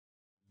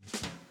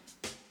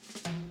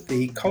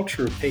the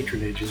culture of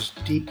patronage is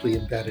deeply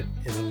embedded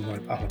in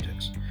Illinois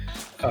politics.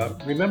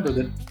 Remember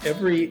that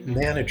every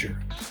manager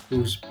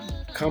who's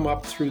come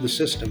up through the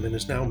system and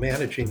is now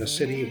managing a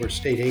city or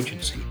state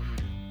agency,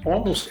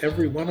 almost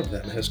every one of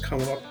them has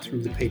come up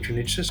through the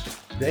patronage system.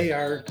 They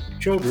are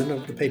children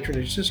of the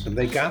patronage system.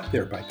 They got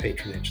there by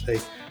patronage.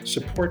 They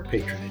support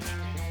patronage.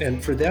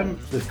 And for them,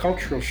 the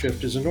cultural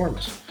shift is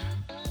enormous.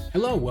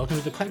 Hello, welcome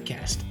to the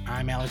Clebcast.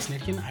 I'm Alex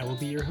Nitkin. I will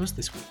be your host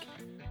this week.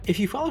 If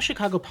you follow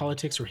Chicago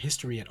politics or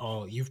history at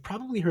all, you've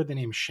probably heard the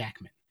name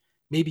Shakman.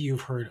 Maybe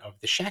you've heard of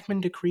the Shakman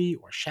Decree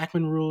or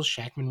Shakman Rules,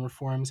 Shakman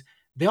Reforms.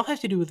 They all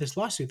have to do with this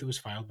lawsuit that was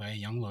filed by a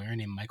young lawyer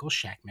named Michael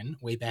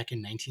Shakman way back in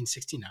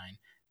 1969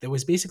 that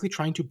was basically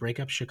trying to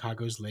break up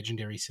Chicago's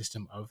legendary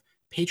system of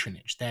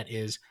patronage, that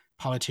is,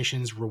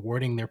 politicians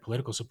rewarding their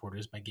political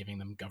supporters by giving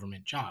them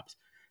government jobs.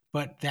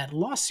 But that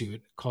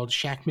lawsuit, called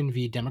Shakman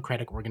v.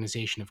 Democratic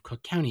Organization of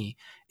Cook County,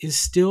 is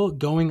still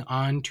going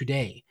on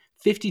today,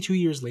 52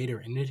 years later,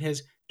 and it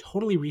has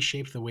totally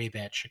reshaped the way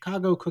that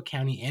Chicago, Cook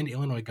County, and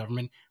Illinois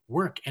government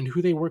work and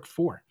who they work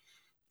for.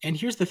 And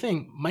here's the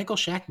thing, Michael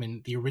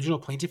Shakman, the original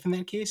plaintiff in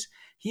that case,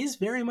 he is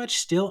very much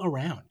still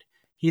around.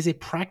 He is a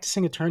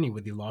practicing attorney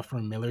with the law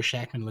firm Miller,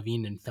 Shakman,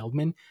 Levine, and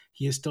Feldman.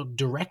 He is still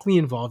directly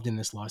involved in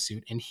this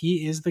lawsuit, and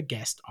he is the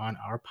guest on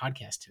our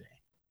podcast today.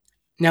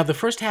 Now, the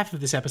first half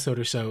of this episode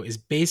or so is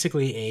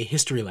basically a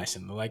history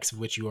lesson, the likes of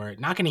which you are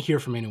not going to hear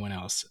from anyone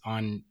else,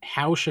 on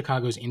how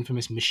Chicago's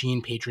infamous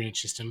machine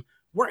patronage system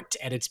worked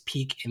at its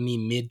peak in the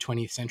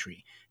mid-20th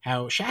century.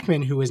 How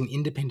Shakman, who was an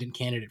independent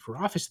candidate for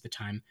office at the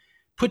time,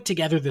 put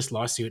together this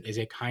lawsuit as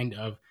a kind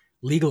of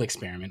legal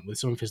experiment with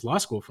some of his law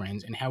school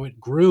friends, and how it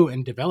grew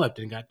and developed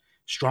and got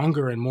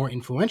stronger and more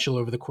influential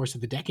over the course of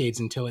the decades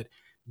until it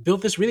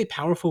built this really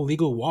powerful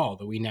legal wall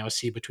that we now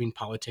see between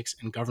politics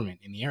and government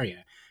in the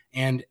area.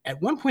 And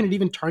at one point, it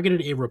even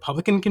targeted a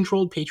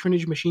Republican-controlled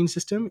patronage machine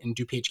system in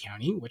DuPage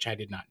County, which I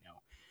did not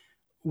know.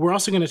 We're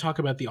also going to talk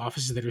about the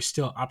offices that are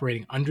still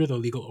operating under the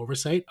legal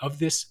oversight of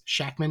this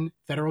Shakman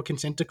federal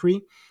consent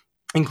decree,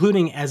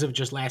 including, as of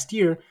just last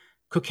year,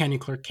 Cook County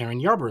Clerk Karen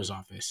Yarborough's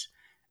office,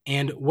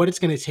 and what it's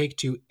going to take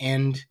to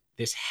end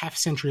this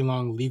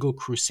half-century-long legal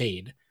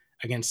crusade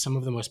against some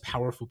of the most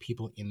powerful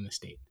people in the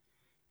state.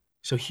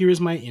 So here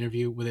is my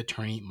interview with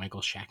attorney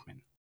Michael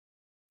Shakman.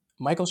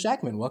 Michael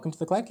Shakman, welcome to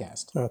the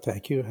Clebcast.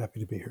 Thank you. Happy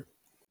to be here.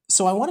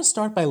 So I want to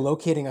start by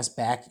locating us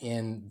back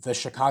in the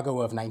Chicago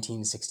of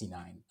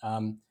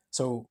 1969.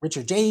 So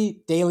Richard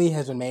J. Daley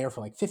has been mayor for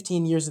like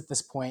 15 years at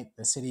this point.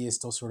 The city is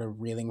still sort of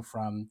reeling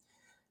from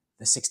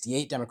the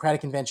 68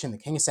 Democratic Convention, the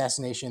King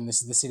assassination.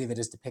 This is the city that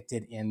is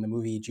depicted in the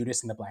movie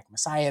Judas and the Black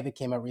Messiah that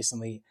came out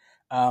recently.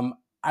 I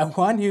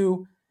want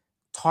to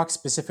talk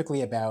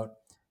specifically about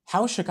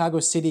how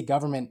Chicago city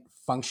government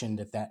functioned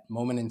at that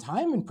moment in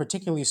time, and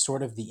particularly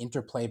sort of the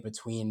interplay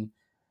between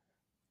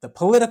the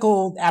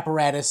political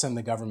apparatus and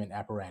the government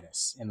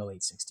apparatus in the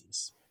late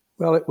 60s.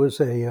 Well, it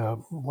was a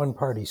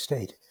one-party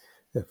state,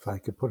 if I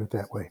could put it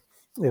that way.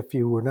 If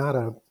you were not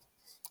a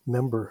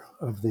member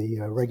of the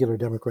regular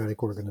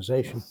Democratic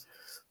organization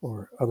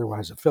or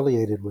otherwise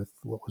affiliated with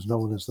what was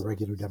known as the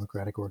regular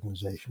Democratic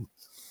organization,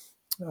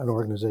 an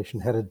organization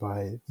headed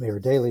by Mayor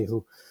Daley,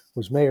 who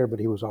was mayor, but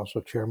he was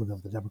also chairman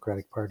of the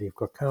Democratic Party of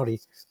Cook County,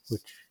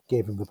 which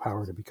gave him the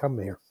power to become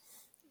mayor.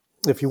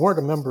 If you weren't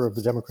a member of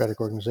the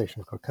Democratic organization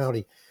of Cook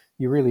County,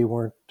 you really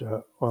weren't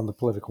on the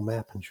political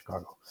map in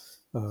Chicago.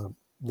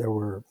 There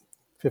were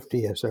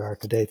 50, as there are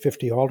today,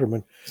 50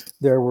 aldermen.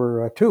 There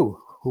were two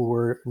who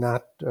were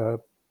not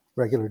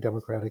regular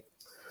Democratic,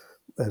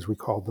 as we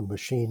called them,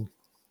 machine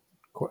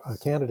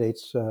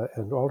candidates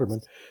and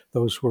aldermen.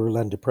 Those were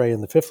Len Dupre in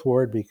the 5th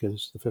Ward,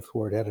 because the 5th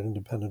Ward had an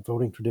independent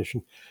voting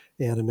tradition,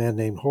 and a man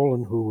named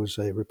Holland, who was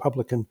a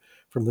Republican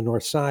from the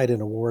North Side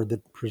in a ward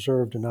that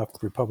preserved enough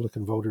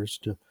Republican voters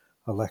to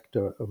elect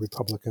a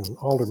Republican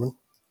alderman.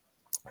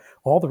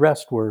 All the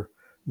rest were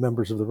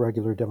members of the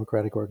regular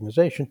Democratic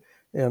organization,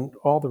 and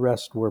all the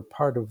rest were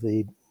part of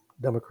the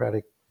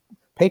Democratic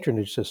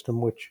patronage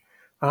system, which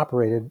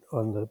operated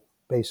on the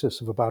basis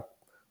of about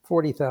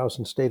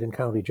 40,000 state and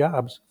county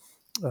jobs,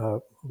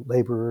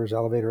 laborers,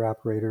 elevator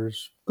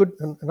operators, good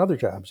and other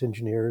jobs,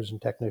 engineers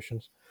and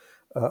technicians,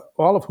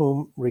 all of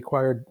whom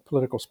required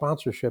political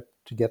sponsorship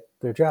to get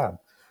their job.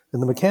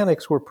 And the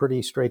mechanics were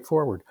pretty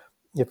straightforward.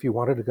 If you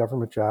wanted a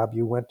government job,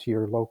 you went to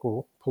your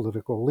local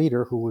political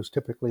leader, who was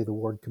typically the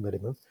ward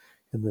committeeman.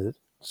 In the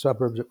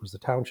suburbs, it was the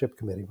township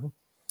committeeman.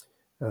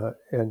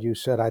 And you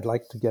said, I'd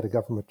like to get a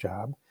government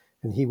job.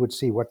 And he would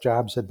see what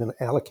jobs had been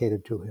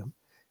allocated to him.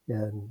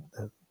 And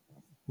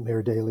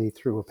Mayor Daley,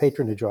 through a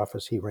patronage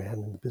office he ran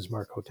in the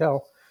Bismarck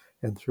Hotel,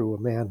 and through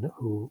a man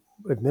who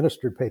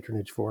administered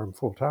patronage for him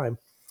full-time,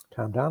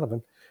 Tom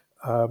Donovan,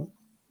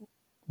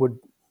 would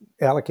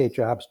allocate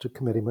jobs to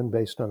committeemen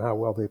based on how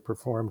well they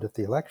performed at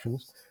the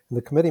elections. And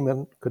the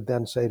committeeman could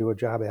then say to a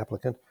job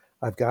applicant,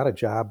 I've got a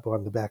job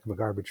on the back of a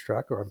garbage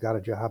truck, or I've got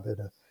a job at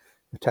a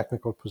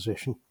technical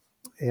position,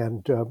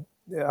 and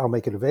I'll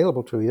make it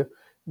available to you.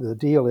 The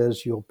deal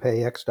is you'll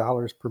pay X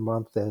dollars per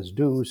month as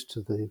dues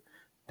to the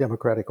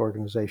Democratic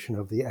organization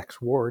of the X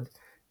ward,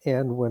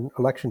 And when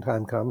election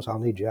time comes, I'll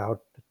need you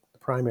out at the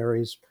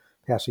primaries,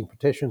 passing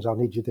petitions. I'll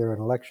need you there on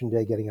election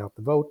day getting out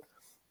the vote.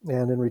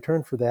 And in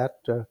return for that,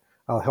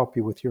 I'll help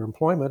you with your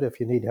employment if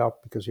you need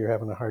help because you're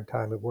having a hard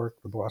time at work.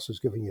 The boss is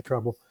giving you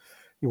trouble.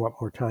 You want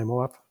more time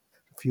off.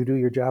 If you do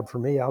your job for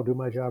me, I'll do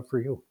my job for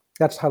you.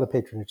 That's how the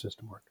patronage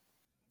system worked.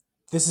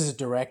 This is a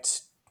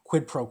direct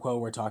quid pro quo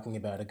we're talking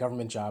about, a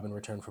government job in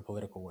return for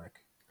political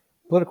work.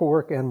 Political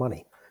work and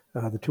money,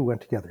 the two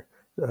went together.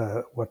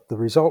 What the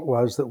result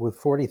was that with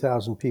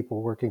 40,000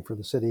 people working for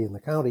the city and the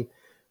county,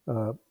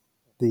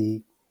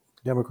 the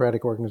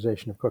Democratic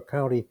Organization of Cook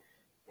County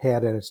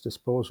had at its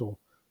disposal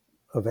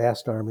a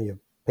vast army of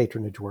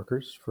patronage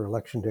workers for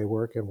election day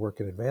work and work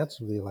in advance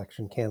of the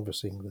election,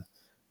 canvassing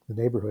the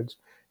neighborhoods.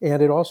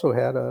 And it also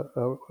had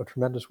a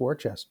tremendous war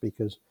chest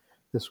because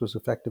this was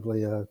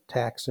effectively a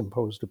tax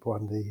imposed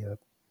upon the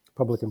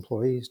public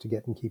employees to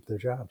get and keep their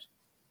jobs.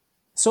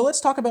 So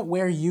let's talk about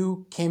where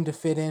you came to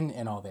fit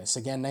in all this.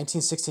 Again,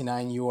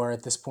 1969, you are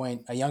at this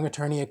point a young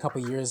attorney, a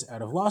couple years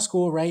out of law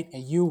school, right?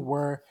 And you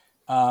were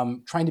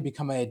trying to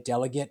become a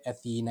delegate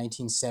at the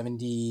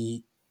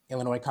 1970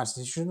 Illinois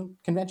Constitutional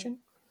Convention.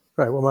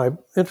 Right. Well, my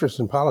interest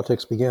in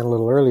politics began a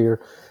little earlier.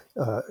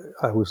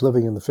 I was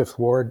living in the Fifth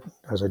Ward,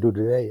 as I do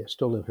today. I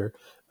still live here.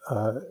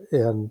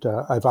 And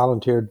I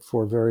volunteered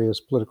for various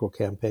political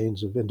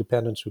campaigns of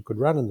independents who could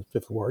run in the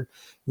Fifth Ward.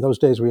 In those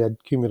days, we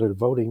had cumulative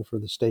voting for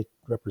the state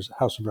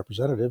House of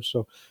Representatives,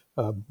 so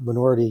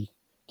minority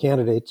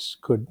candidates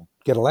could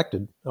get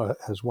elected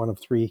as one of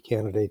three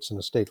candidates in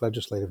a state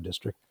legislative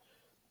district.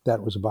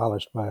 That was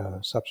abolished by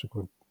a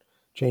subsequent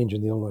change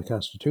in the Illinois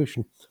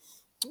Constitution.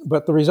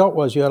 But the result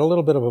was you had a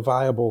little bit of a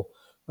viable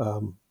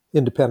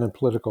independent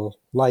political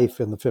life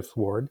in the Fifth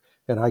Ward,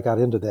 and I got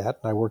into that.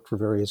 I worked for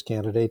various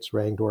candidates,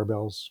 rang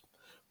doorbells,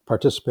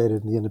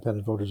 participated in the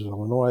Independent Voters of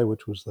Illinois,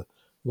 which was the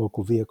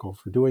local vehicle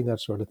for doing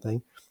that sort of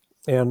thing.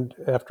 And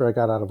after I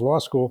got out of law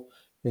school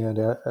and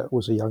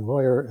was a young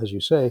lawyer, as you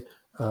say,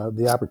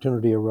 the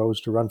opportunity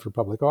arose to run for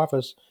public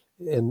office,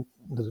 and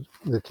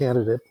the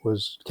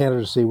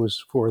candidacy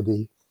was for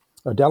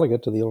a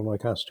delegate to the Illinois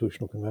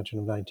Constitutional Convention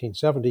of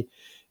 1970.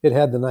 It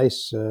had the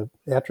nice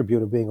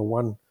attribute of being a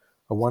one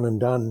and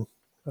done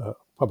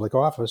public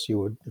office. You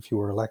would, if you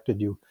were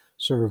elected, you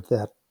served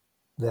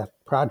that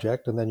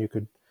project, and then you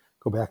could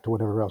go back to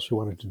whatever else you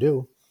wanted to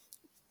do.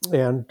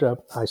 And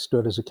I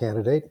stood as a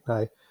candidate.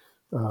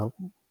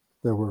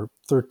 There were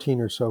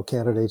 13 or so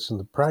candidates in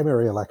the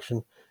primary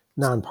election,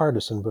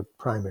 nonpartisan but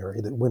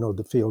primary, that winnowed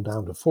the field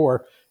down to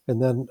 4.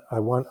 And then I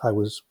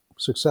was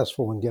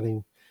successful in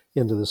getting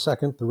into the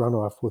second, the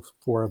runoff, with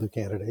 4 other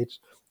candidates.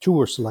 2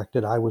 were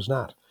selected. I was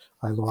not.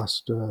 I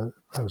lost.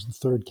 I was the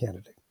third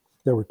candidate.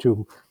 There were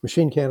 2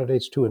 machine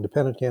candidates, 2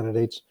 independent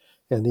candidates,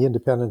 and the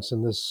independents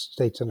in this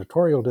state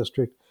senatorial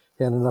district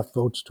had enough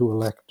votes to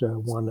elect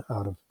 1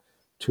 out of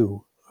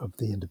 2 of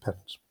the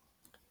independents.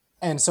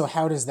 And so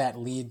how does that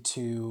lead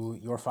to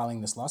your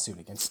filing this lawsuit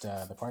against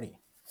the party?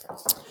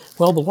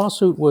 Well, the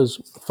lawsuit was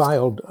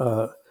filed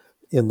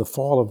in the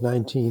fall of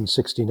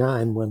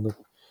 1969 when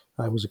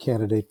I was a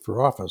candidate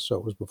for office, so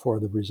it was before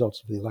the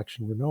results of the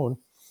election were known.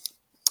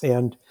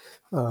 And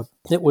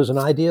it was an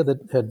idea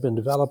that had been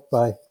developed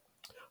by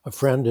a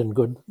friend and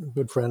good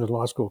friend and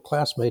law school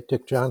classmate,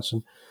 Dick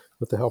Johnson,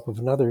 with the help of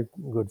another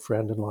good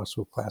friend and law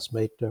school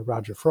classmate,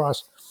 Roger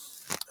Frost.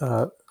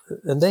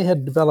 And they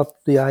had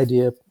developed the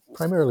idea,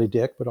 primarily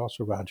Dick, but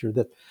also Roger,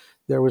 that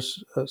there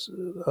was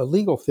a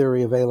legal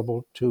theory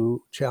available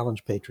to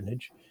challenge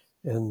patronage.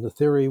 And the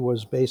theory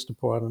was based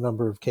upon a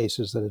number of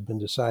cases that had been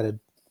decided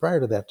prior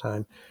to that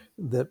time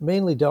that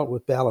mainly dealt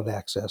with ballot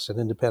access and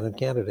independent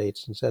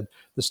candidates, and said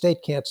the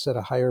state can't set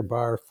a higher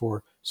bar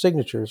for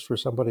signatures for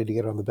somebody to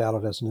get on the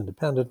ballot as an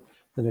independent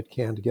than it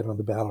can to get on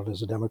the ballot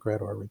as a Democrat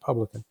or a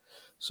Republican.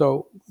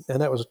 So,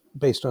 and that was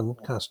based on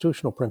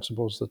constitutional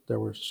principles that there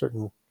were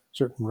certain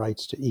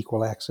rights to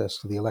equal access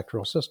to the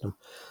electoral system.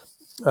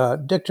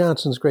 Dick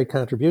Johnson's great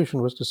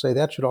contribution was to say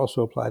that should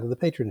also apply to the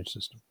patronage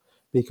system,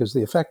 because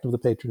the effect of the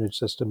patronage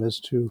system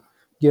is to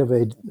give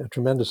a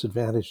tremendous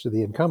advantage to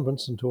the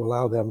incumbents and to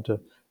allow them to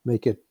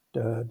make it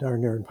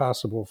darn near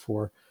impossible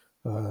for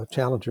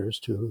challengers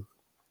to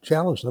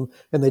challenge them.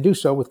 And they do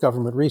so with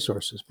government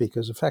resources,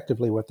 because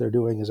effectively what they're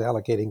doing is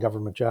allocating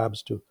government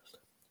jobs to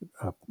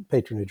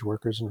patronage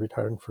workers in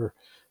return for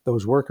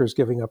those workers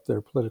giving up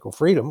their political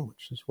freedom,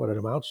 which is what it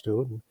amounts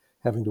to, and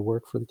having to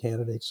work for the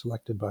candidates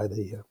selected by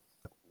the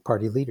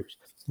party leaders.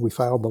 We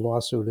filed the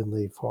lawsuit in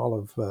the fall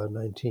of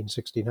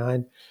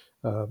 1969.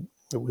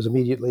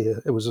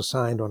 It was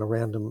assigned on a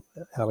random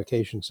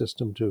allocation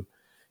system to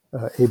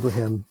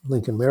Abraham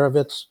Lincoln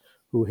Marovitz,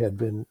 who had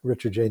been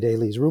Richard J.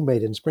 Daley's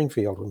roommate in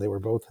Springfield when they were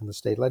both in the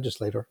state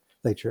legislature.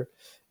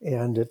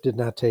 And it did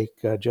not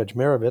take Judge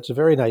Marovitz, a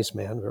very nice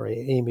man, very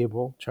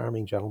amiable,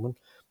 charming gentleman,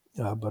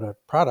 but a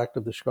product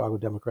of the Chicago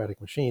Democratic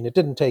machine. It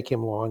didn't take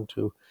him long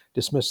to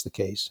dismiss the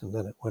case, and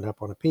then it went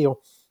up on appeal,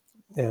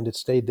 and it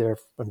stayed there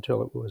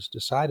until it was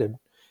decided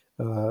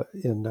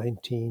in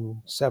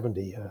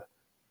 1970, a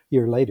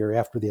year later,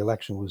 after the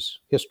election was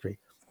history.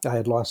 I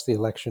had lost the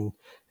election,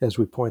 as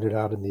we pointed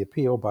out in the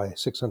appeal, by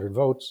 600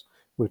 votes,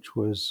 which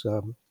was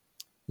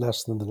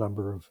less than the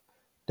number of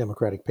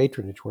Democratic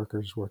patronage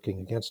workers working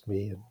against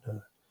me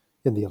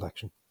in the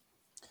election.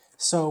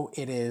 So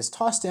it is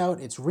tossed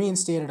out, it's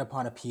reinstated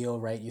upon appeal,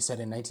 right? You said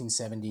in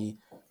 1970.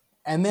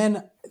 And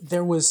then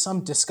there was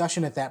some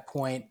discussion at that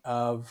point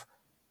of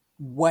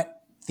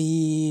what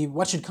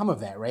should come of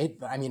that, right?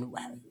 I mean,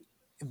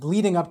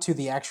 leading up to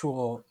the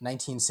actual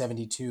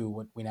 1972,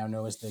 what we now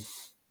know as the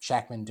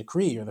Shakman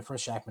Decree, or the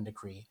first Shakman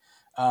Decree.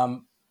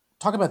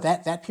 Talk about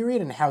that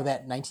period and how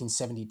that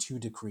 1972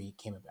 decree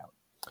came about.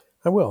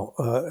 I will.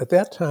 At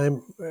that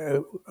time,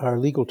 our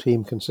legal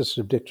team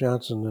consisted of Dick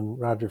Johnson and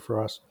Roger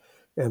Frost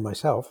and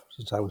myself,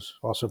 since I was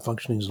also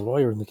functioning as a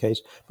lawyer in the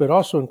case, but it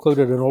also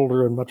included an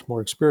older and much more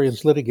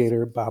experienced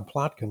litigator,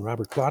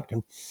 Robert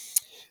Plotkin.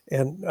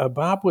 And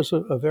Bob was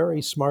a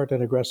very smart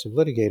and aggressive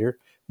litigator.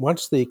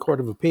 Once the Court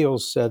of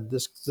Appeals said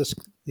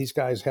these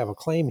guys have a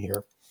claim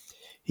here,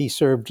 he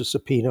served a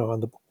subpoena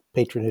on the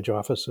patronage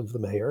office of the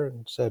mayor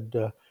and said,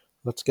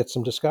 let's get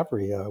some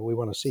discovery. We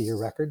want to see your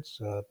records,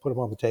 put them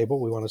on the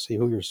table. We want to see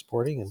who you're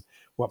supporting and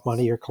what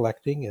money you're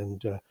collecting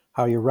and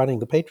how you're running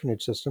the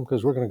patronage system,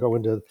 because we're going to go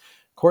into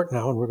court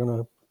now and we're going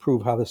to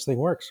prove how this thing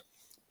works.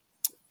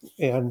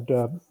 And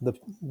the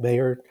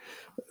mayor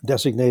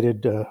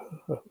designated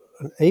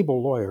an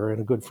able lawyer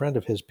and a good friend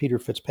of his, Peter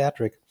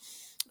Fitzpatrick,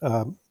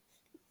 um,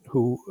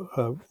 who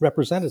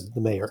represented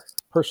the mayor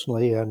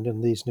personally, and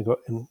in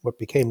in what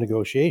became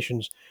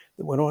negotiations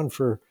that went on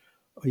for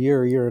a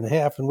year and a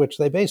half, in which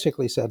they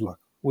basically said, "Look,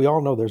 we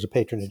all know there's a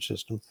patronage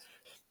system,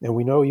 and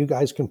we know you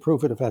guys can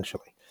prove it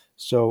eventually.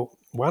 So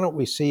why don't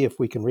we see if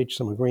we can reach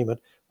some agreement?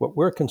 What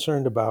we're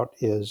concerned about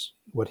is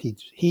what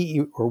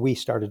he or we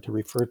started to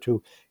refer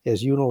to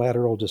as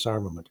unilateral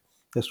disarmament.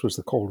 This was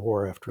the Cold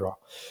War, after all.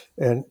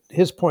 And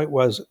his point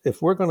was,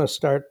 if we're going to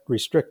start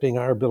restricting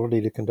our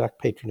ability to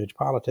conduct patronage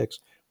politics,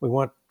 we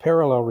want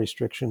parallel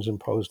restrictions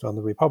imposed on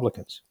the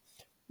Republicans.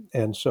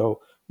 And so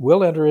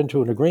we'll enter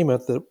into an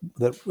agreement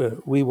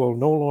that we will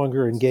no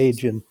longer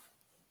engage in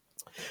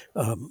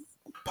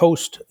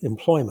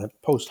post-employment,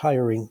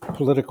 post-hiring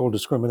political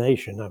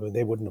discrimination. I mean,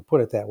 they wouldn't have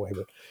put it that way,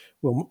 but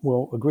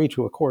we'll agree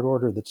to a court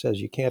order that says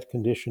you can't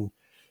condition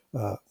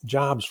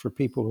jobs for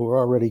people who are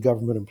already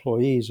government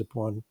employees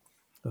upon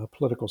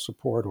political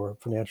support or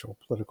financial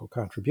political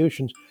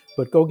contributions,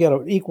 but go get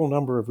an equal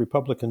number of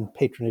Republican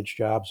patronage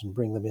jobs and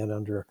bring them in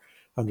under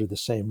the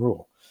same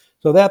rule.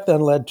 So that then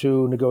led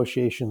to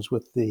negotiations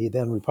with the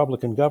then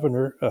Republican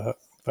governor.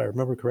 If I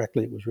remember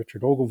correctly, it was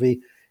Richard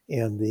Ogilvie,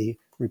 and the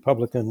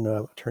Republican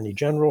Attorney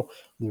General,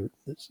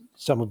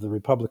 some of the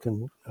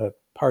Republican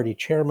Party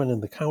chairmen in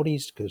the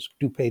counties, because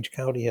DuPage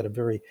County had a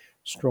very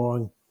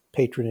strong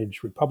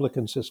patronage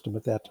Republican system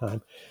at that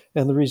time.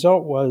 And the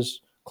result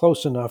was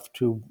close enough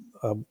to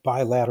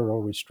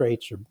bilateral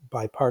restraints or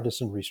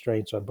bipartisan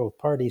restraints on both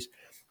parties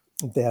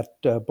that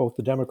both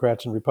the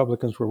Democrats and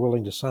Republicans were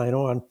willing to sign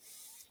on.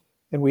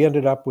 And we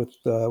ended up with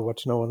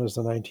what's known as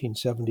the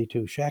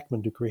 1972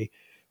 Shakman Decree,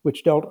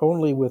 which dealt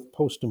only with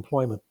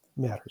post-employment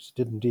matters,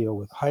 didn't deal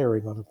with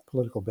hiring on a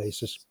political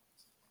basis,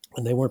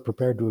 and they weren't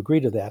prepared to agree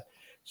to that.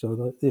 So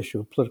the issue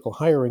of political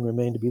hiring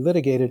remained to be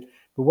litigated.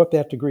 But what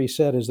that decree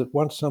said is that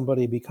once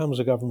somebody becomes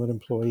a government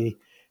employee,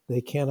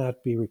 they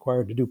cannot be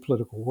required to do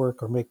political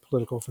work or make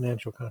political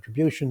financial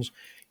contributions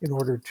in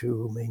order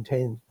to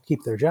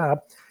keep their job.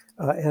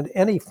 And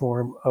any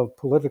form of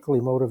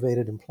politically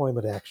motivated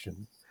employment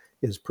action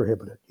is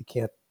prohibited. You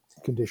can't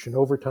condition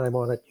overtime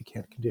on it. You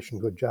can't condition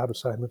good job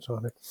assignments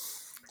on it,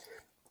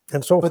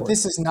 and so But forth.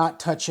 this is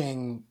not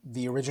touching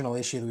the original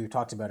issue that we've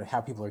talked about of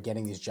how people are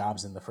getting these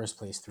jobs in the first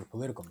place through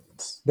political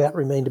means. That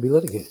remained to be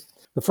litigated.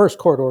 The first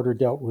court order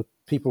dealt with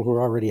people who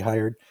were already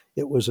hired.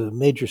 It was a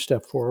major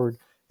step forward.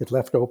 It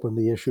left open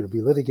the issue to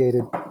be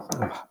litigated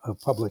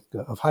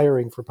of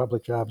hiring for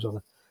public jobs on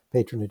a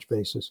patronage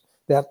basis.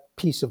 That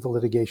piece of the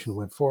litigation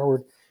went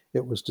forward.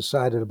 It was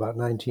decided about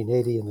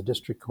 1980 in the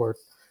district court.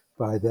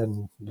 By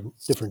then, a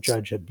different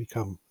judge had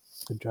become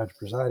the judge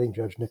presiding,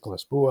 Judge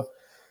Nicholas Bua.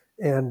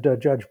 And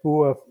Judge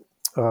Bua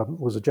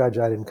was a judge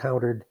I'd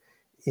encountered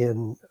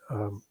in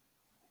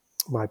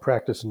my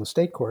practice in the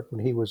state court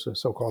when he was a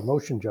so-called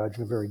motion judge,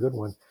 and a very good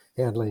one,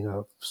 handling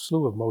a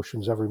slew of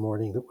motions every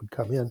morning that would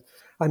come in.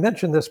 I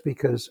mention this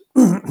because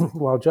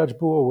while Judge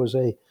Bua was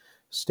a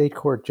state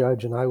court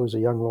judge and I was a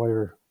young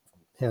lawyer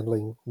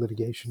handling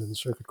litigation in the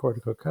circuit court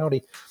of Cook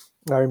County,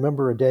 I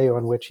remember a day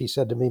on which he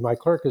said to me, "My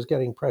clerk is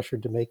getting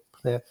pressured to make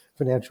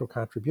financial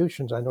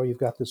contributions. I know you've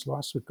got this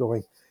lawsuit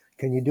going.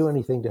 Can you do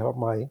anything to help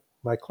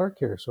my clerk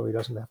here so he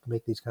doesn't have to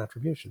make these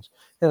contributions?"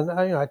 And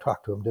I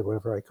talked to him, did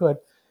whatever I could.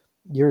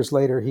 Years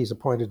later, he's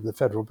appointed to the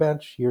federal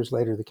bench. Years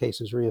later, the case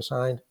is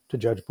reassigned to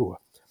Judge Bua.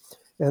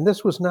 And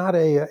this was not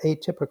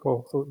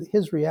atypical.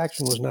 His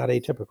reaction was not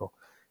atypical.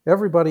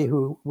 Everybody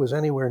who was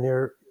anywhere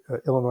near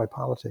Illinois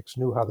politics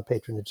knew how the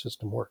patronage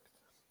system worked.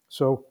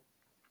 So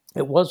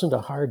it wasn't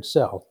a hard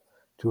sell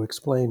to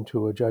explain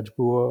to a Judge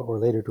Bua or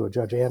later to a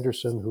Judge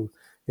Anderson who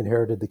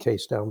inherited the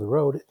case down the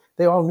road.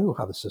 They all knew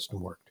how the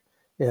system worked.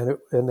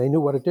 and they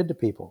knew what it did to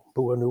people.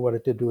 Bua knew what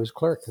it did to his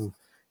clerk in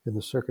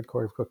the Circuit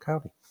Court of Cook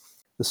County.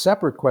 The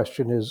separate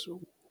question is,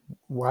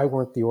 why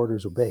weren't the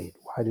orders obeyed?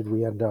 Why did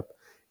we end up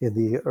in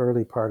the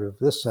early part of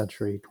this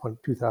century,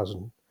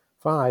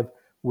 2005,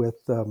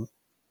 with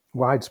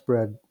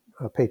widespread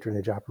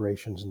patronage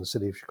operations in the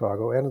city of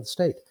Chicago and in the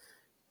state?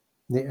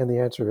 And the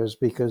answer is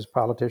because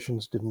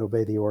politicians didn't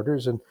obey the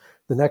orders. And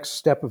the next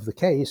step of the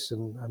case,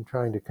 and I'm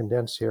trying to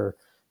condense here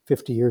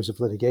 50 years of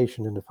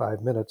litigation into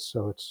 5 minutes,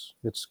 so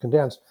it's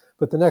condensed.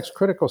 But the next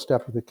critical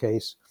step of the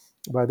case,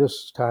 by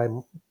this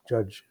time,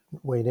 Judge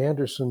Wayne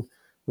Anderson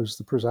was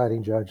the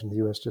presiding judge in the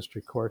U.S.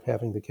 District Court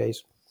having the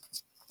case.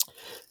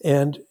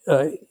 And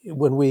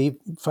when we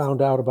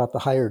found out about the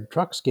hired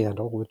truck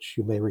scandal, which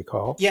you may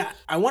recall. Yeah,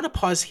 I want to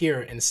pause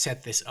here and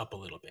set this up a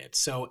little bit.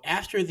 So,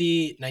 after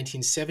the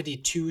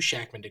 1972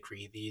 Shakman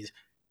decree, these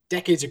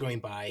decades are going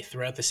by.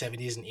 Throughout the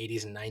 70s and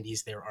 80s and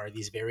 90s, there are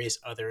these various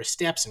other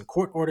steps and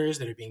court orders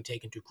that are being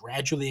taken to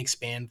gradually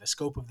expand the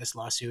scope of this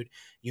lawsuit.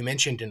 You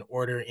mentioned an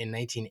order in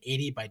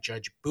 1980 by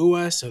Judge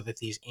Bua so that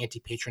these anti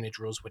patronage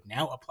rules would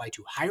now apply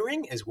to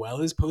hiring as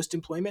well as post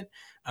employment.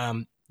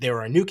 There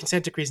are new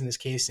consent decrees in this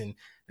case in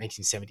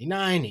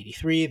 1979,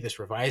 83, this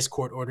revised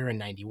court order in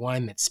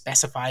 91 that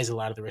specifies a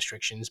lot of the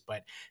restrictions.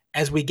 But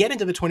as we get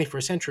into the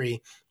 21st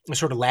century, the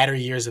sort of latter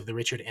years of the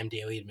Richard M.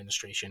 Daley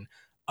administration,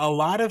 a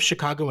lot of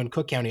Chicago and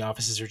Cook County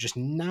offices are just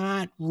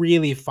not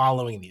really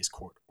following these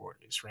court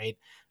orders, right?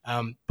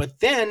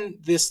 But then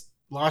this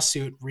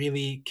lawsuit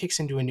really kicks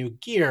into a new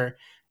gear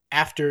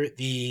after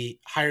the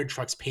hired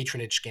trucks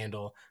patronage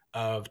scandal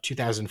of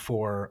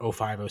 2004,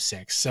 05,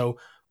 06. So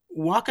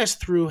walk us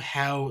through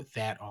how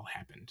that all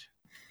happened.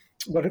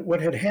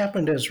 What had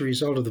happened as a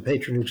result of the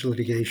patronage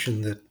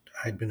litigation that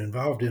I'd been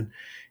involved in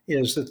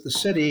is that the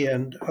city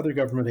and other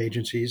government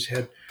agencies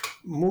had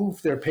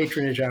moved their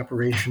patronage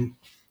operation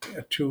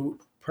to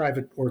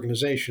private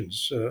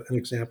organizations. An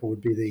example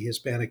would be the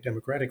Hispanic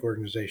Democratic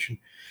Organization.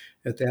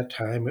 At that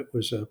time, it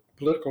was a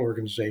political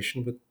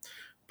organization with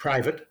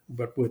private,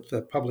 but with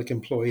public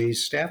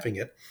employees staffing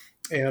it,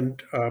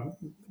 and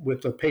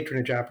with a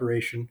patronage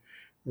operation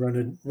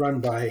run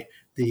by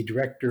the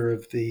director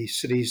of the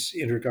city's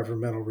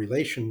intergovernmental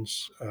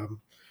relations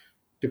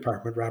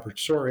department, Robert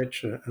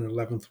Sorich, an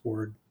 11th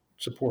Ward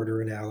supporter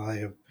and ally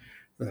of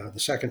the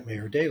second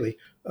mayor, Daley.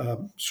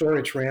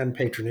 Sorich ran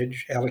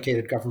patronage,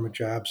 allocated government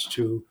jobs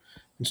to,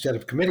 instead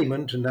of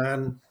committeemen, to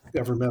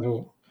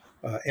non-governmental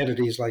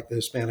entities like the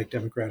Hispanic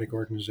Democratic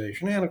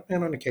Organization,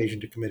 and on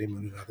occasion to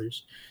committeemen and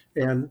others.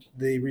 And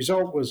the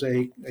result was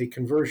a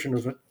conversion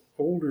of an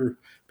older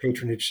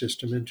patronage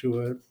system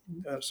into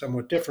a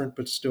somewhat different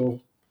but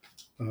still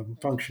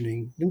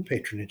functioning new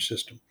patronage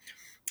system.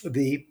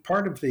 The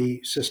part of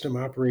the system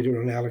operated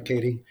on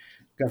allocating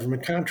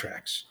government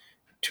contracts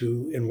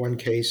to, in one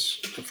case,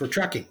 for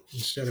trucking.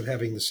 Instead of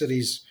having the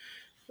city's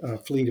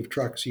fleet of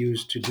trucks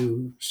used to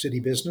do city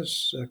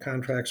business,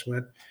 contracts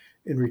went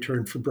in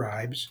return for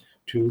bribes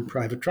to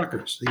private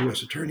truckers. The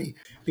U.S. attorney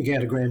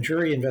began a grand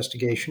jury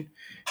investigation,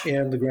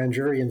 and the grand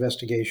jury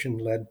investigation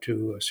led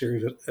to a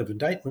series of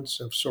indictments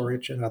of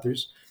Sorich and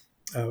others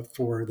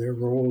for their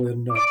role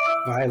in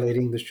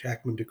violating the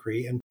Shakman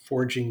decree and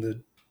forging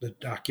the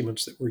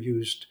documents that were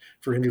used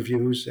for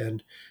interviews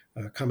and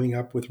coming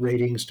up with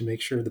ratings to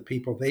make sure the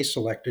people they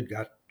selected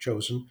got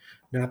chosen,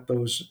 not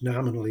those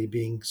nominally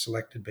being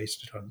selected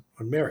based on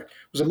merit.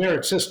 It was a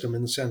merit system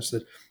in the sense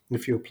that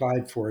if you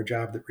applied for a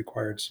job that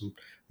required some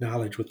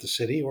knowledge with the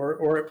city,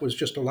 or it was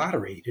just a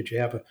lottery, did you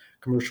have a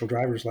commercial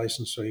driver's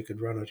license so you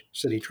could run a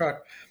city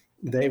truck,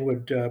 they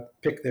would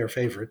pick their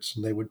favorites,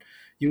 and they would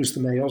use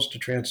the mails to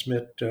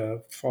transmit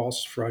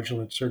false,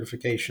 fraudulent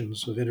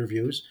certifications of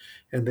interviews,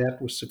 and that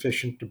was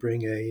sufficient to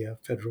bring a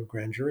federal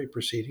grand jury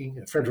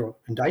proceeding, federal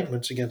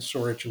indictments against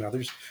Sorich and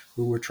others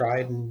who were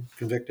tried and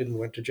convicted and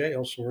went to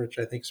jail. Sorich,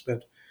 I think,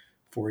 spent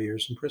 4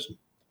 years in prison.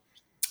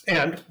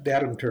 And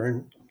that, in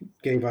turn,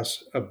 gave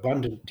us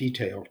abundant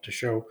detail to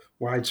show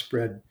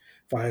widespread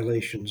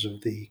violations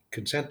of the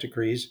consent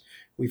decrees.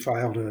 We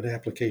filed an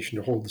application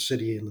to hold the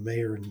city and the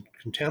mayor in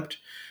contempt.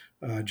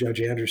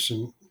 Judge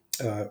Anderson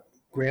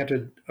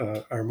granted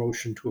our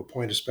motion to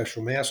appoint a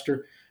special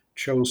master,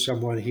 chose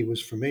someone he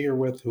was familiar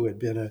with who had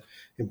been an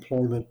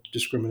employment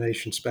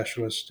discrimination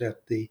specialist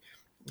at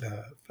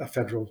a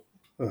federal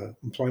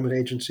employment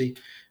agency,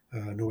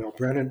 Noelle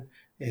Brennan,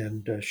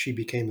 and she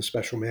became the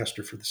special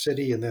master for the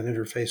city and then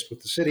interfaced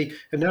with the city.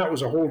 And now it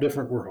was a whole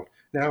different world.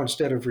 Now,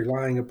 instead of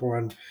relying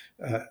upon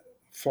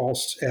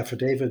false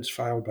affidavits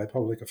filed by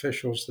public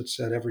officials that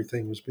said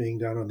everything was being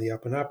done on the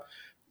up and up,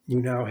 you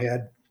now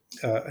had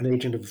an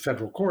agent of the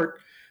federal court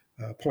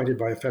appointed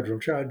by a federal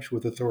judge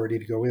with authority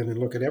to go in and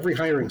look at every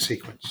hiring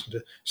sequence,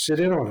 to sit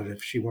in on it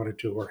if she wanted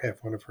to, or have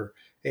one of her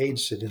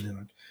aides sit in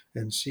on it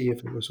and see if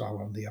it was all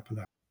on the up and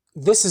up.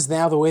 This is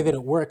now the way that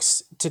it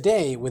works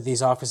today with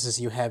these offices.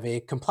 You have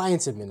a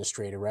compliance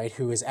administrator, right,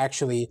 who is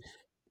actually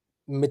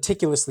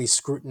meticulously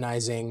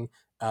scrutinizing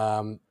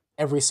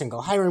every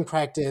single hiring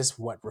practice,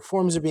 what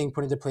reforms are being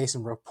put into place,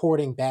 and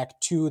reporting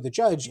back to the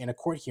judge in a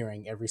court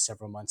hearing every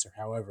several months or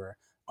however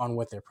on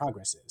what their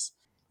progress is.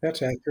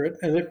 That's accurate,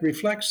 and it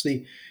reflects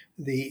the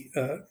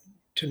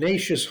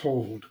tenacious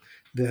hold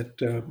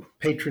that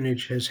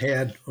patronage has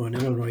had on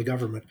Illinois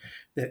government.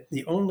 That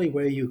the only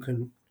way you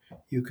can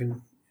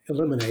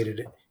eliminate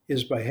it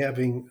is by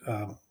having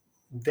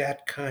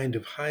that kind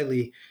of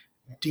highly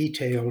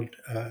detailed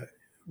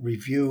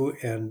review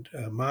and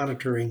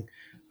monitoring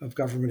of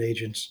government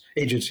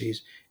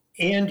agencies,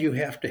 and you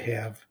have to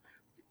have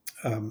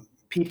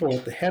people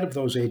at the head of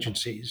those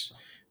agencies,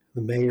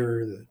 the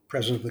mayor, the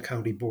president of the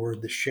county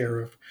board, the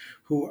sheriff,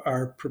 who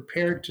are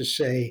prepared to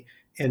say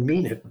and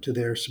mean it to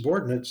their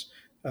subordinates,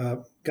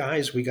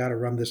 guys, we got to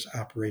run this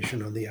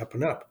operation on the up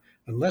and up.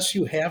 Unless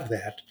you have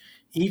that,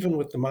 even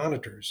with the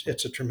monitors,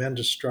 it's a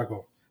tremendous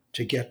struggle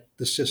to get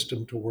the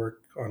system to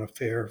work on a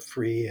fair,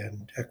 free,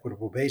 and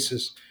equitable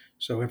basis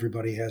so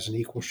everybody has an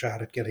equal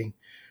shot at getting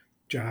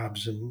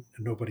jobs and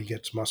nobody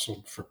gets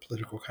muscled for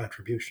political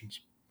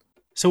contributions.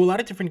 So, a lot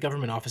of different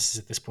government offices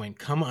at this point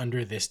come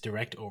under this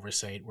direct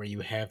oversight where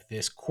you have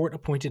this court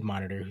appointed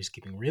monitor who's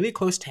keeping really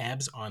close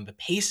tabs on the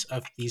pace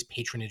of these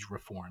patronage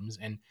reforms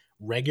and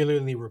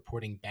regularly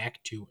reporting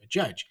back to a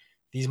judge.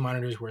 These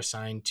monitors were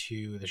assigned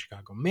to the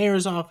Chicago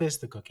mayor's office,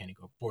 the Cook County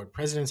board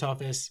president's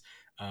office,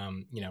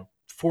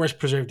 Forest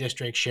Preserve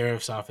District,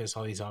 sheriff's office,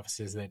 all these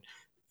offices that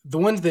the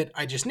ones that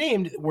I just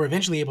named were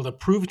eventually able to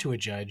prove to a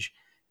judge,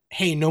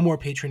 hey, no more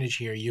patronage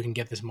here. You can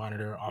get this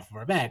monitor off of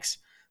our backs.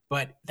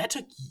 But that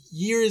took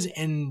years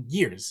and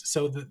years.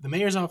 So the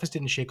mayor's office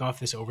didn't shake off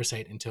this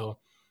oversight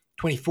until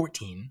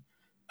 2014.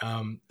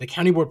 The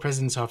county board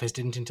president's office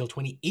didn't until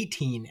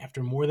 2018,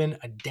 after more than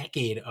a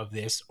decade of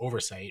this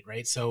oversight,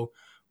 right? So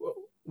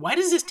why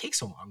does this take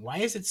so long? Why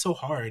is it so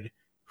hard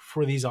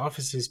for these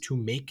offices to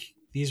make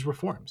these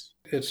reforms?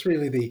 It's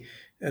really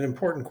an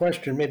important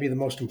question, maybe the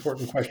most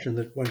important question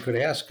that one could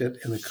ask it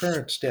in the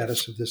current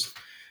status of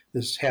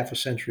this half a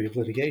century of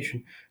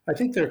litigation. I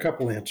think there are a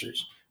couple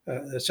answers,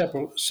 a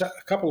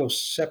couple of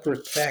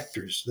separate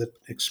factors that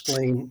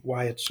explain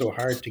why it's so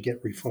hard to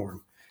get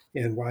reform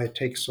and why it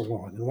takes so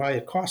long and why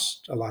it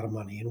costs a lot of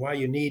money and why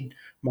you need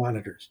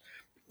monitors.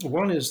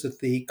 One is that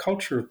the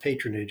culture of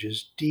patronage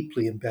is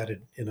deeply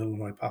embedded in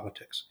Illinois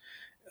politics.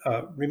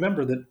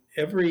 Remember that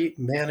every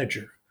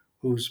manager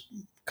who's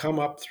come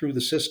up through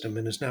the system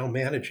and is now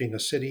managing a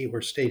city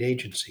or state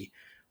agency,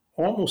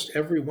 almost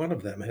every one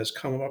of them has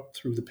come up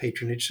through the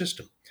patronage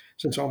system,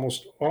 since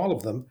almost all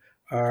of them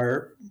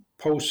are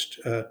post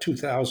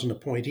 2000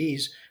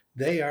 appointees.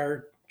 They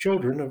are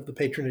children of the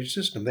patronage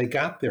system. They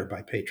got there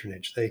by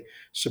patronage. They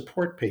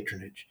support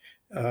patronage.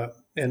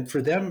 And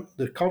for them,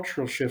 the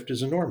cultural shift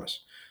is enormous.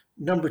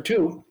 Number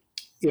two,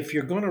 if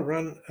you're going to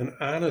run an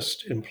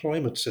honest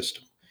employment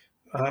system,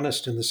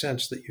 honest in the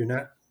sense that you're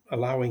not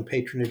allowing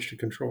patronage to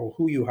control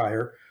who you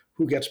hire,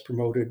 who gets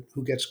promoted,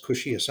 who gets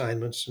cushy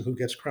assignments, and who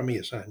gets crummy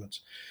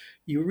assignments.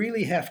 You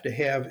really have to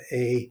have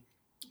a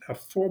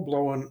full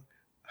blown,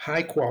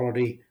 high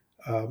quality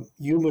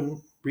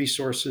human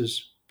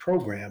resources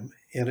program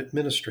and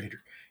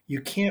administrator. You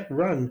can't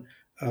run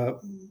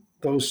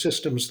those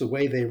systems the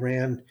way they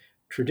ran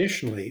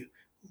traditionally,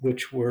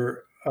 which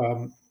were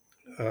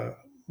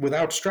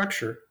without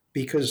structure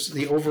because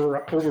the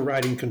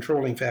overriding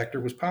controlling factor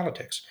was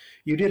politics.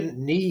 You didn't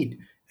need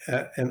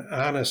an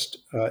honest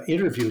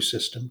interview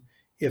system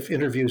if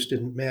interviews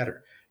didn't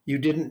matter. You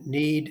didn't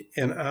need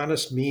an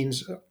honest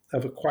means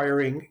of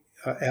acquiring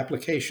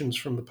applications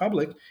from the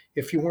public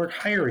if you weren't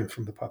hiring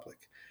from the public.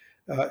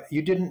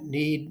 You didn't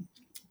need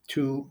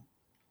to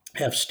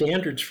have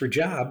standards for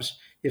jobs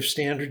if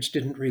standards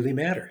didn't really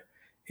matter.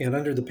 And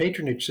under the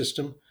patronage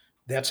system,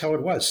 that's how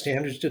it was.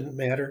 Standards didn't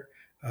matter,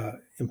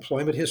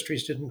 employment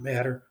histories didn't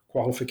matter,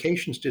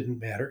 qualifications didn't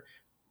matter,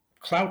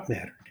 clout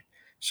mattered.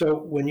 So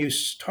when you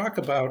talk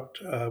about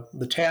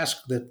the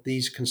task that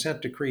these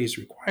consent decrees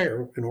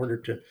require in order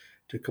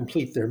to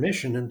complete their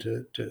mission and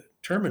to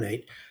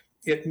terminate,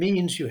 it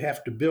means you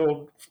have to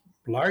build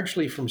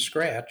largely from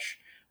scratch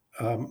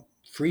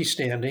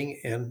freestanding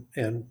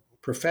and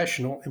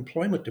professional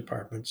employment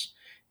departments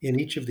in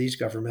each of these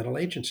governmental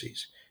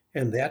agencies.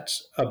 And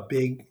that's a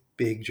big,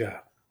 big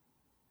job.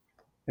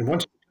 And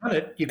once you've done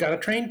it, you got to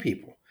train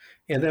people.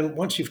 And then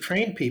once you've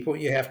trained people,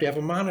 you have to have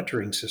a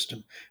monitoring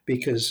system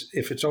because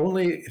if it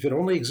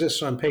only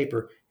exists on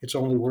paper, it's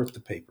only worth the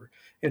paper.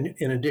 And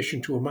in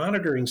addition to a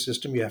monitoring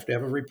system, you have to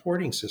have a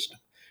reporting system.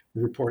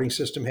 The reporting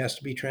system has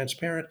to be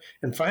transparent.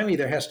 And finally,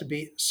 there has to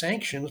be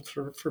sanctions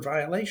for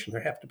violation.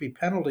 There have to be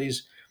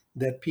penalties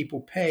that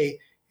people pay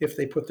if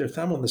they put their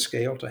thumb on the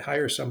scale to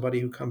hire somebody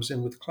who comes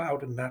in with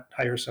clout and not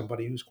hire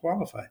somebody who's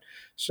qualified.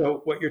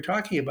 So what you're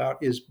talking about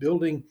is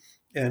building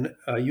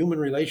a human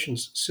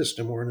relations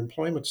system or an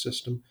employment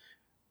system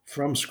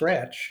from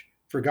scratch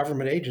for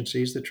government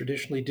agencies that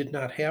traditionally did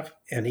not have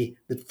any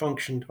that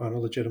functioned on a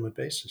legitimate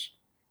basis.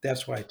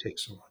 That's why it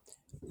takes so long.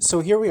 So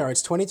here we are.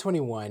 It's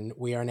 2021.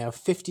 We are now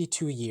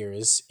 52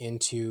 years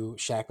into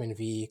Shakman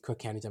v. Cook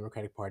County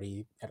Democratic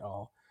Party et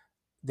al.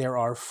 There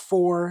are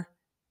four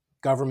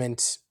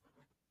government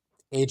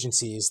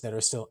agencies that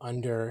are still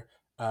under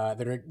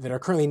that are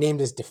currently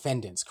named as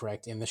defendants,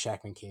 correct, in the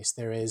Shakman case.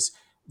 There is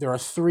There are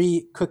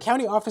 3 Cook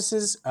County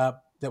offices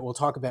that we'll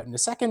talk about in a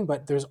second,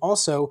 but there's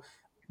also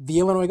the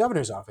Illinois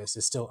governor's office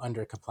is still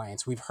under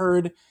compliance. We've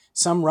heard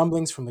some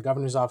rumblings from the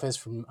governor's office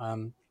from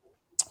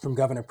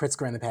Governor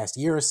Pritzker in the past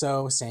year or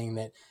so, saying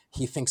that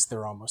he thinks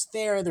they're almost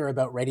there. They're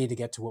about ready to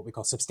get to what we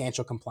call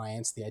substantial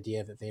compliance, the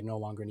idea that they no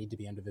longer need to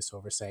be under this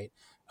oversight.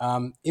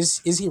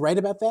 Is he right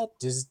about that?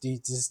 Does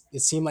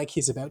it seem like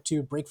he's about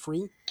to break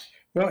free?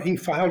 Well, he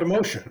filed a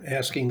motion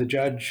asking the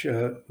judge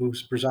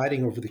who's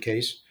presiding over the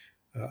case,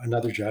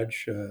 another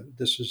judge,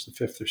 this is the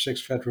fifth or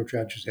sixth federal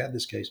judge who's had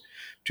this case,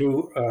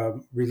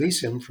 to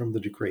release him from the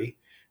decree.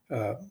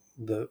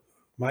 The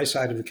My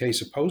side of the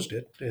case opposed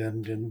it,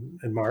 and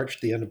in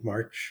March, the end of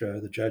March,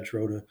 the judge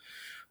wrote a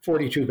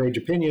 42-page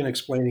opinion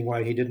explaining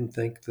why he didn't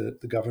think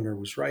that the governor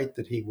was right,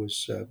 that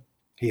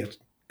he had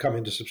come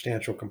into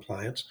substantial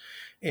compliance,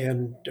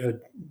 and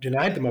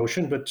denied the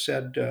motion, but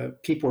said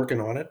keep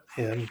working on it,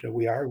 and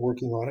we are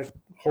working on it,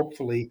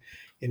 hopefully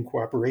in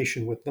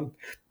cooperation with them,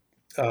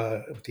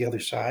 with the other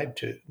side,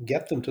 to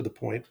get them to the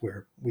point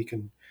where we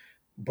can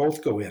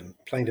both go in,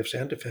 plaintiffs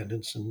and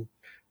defendants, and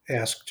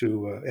ask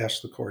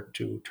the court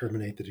to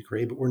terminate the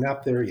decree. But we're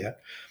not there yet.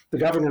 The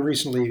governor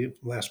recently,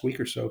 last week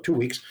or so, 2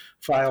 weeks,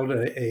 filed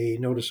a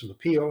notice of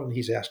appeal, and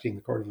he's asking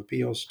the Court of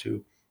Appeals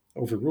to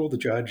overrule the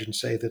judge and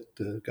say that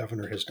the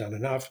governor has done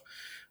enough.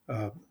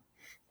 Uh,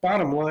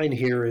 Bottom line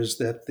here is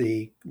that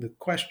the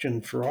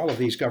question for all of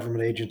these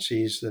government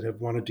agencies that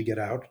have wanted to get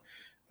out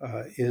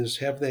is,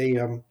 have they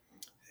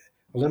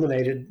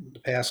eliminated the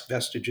past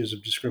vestiges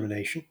of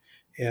discrimination,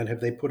 and have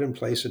they put in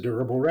place a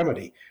durable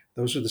remedy?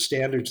 Those are the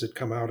standards that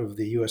come out of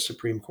the U.S.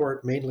 Supreme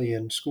Court, mainly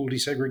in school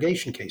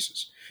desegregation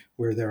cases,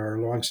 where there are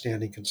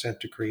longstanding consent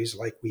decrees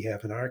like we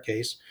have in our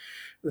case.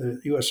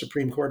 The U.S.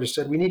 Supreme Court has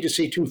said we need to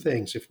see two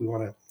things if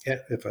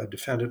a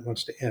defendant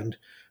wants to end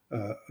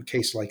a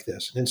case like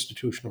this, an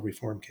institutional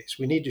reform case.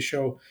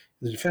 The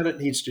defendant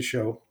needs to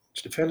show,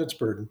 it's defendant's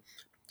burden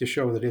to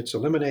show that it's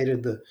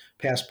eliminated the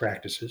past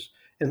practices,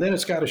 and then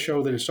it's got to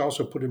show that it's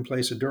also put in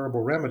place a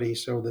durable remedy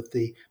so that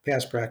the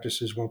past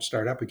practices won't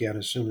start up again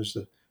as soon as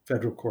the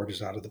federal court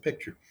is out of the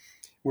picture.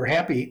 We're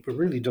happy, we're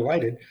really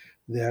delighted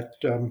that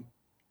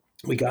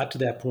we got to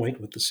that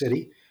point with the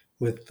city,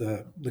 with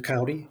the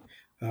county,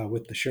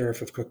 with the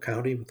sheriff of Cook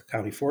County, with the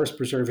county forest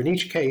preserve. In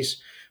each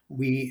case,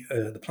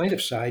 the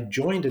plaintiff side,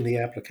 joined in the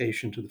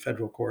application to the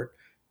federal court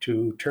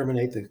to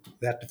terminate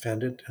that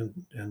defendant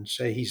and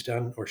say he's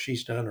done or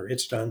she's done or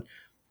it's done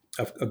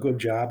a good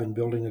job in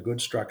building a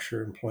good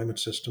structure, employment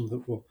system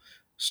that will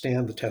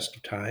stand the test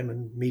of time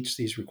and meets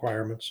these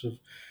requirements of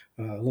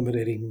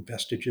eliminating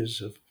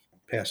vestiges of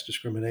past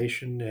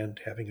discrimination and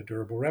having a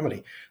durable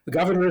remedy. The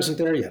governor isn't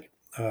there yet.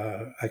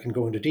 I can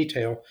go into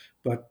detail,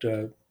 but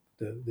the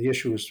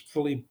issue was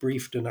fully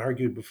briefed and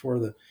argued before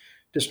the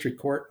district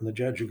court, and the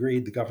judge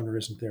agreed the governor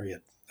isn't there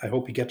yet. I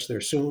hope he gets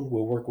there soon.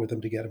 We'll work with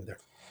him to get him there.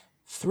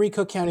 3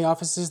 Cook County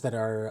offices that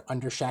are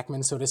under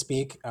Shakman, so to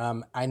speak.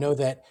 I know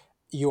that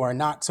you are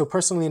not so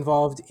personally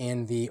involved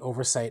in the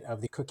oversight of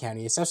the Cook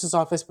County Assessor's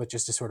Office, but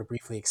just to sort of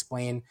briefly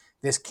explain,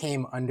 this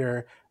came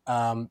under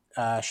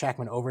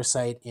Shakman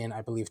oversight in,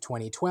 I believe,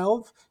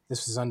 2012.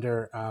 This was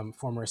under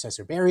former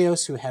Assessor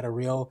Barrios, who had a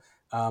real,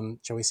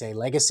 shall we say,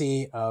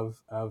 legacy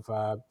of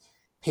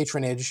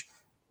patronage.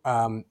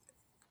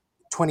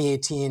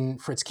 2018,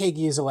 Fritz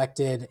Kagi is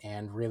elected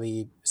and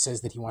really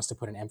says that he wants to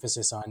put an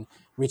emphasis on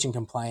reaching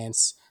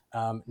compliance.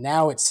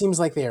 Now it seems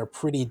like they are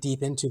pretty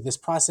deep into this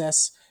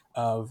process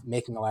of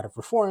making a lot of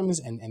reforms,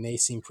 and they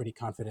seem pretty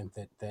confident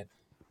that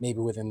maybe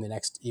within the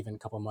next even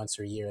couple months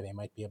or year, they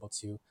might be able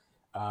to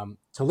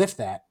lift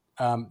that.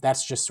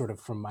 That's just sort of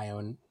from my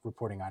own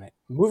reporting on it.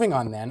 Moving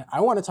on then,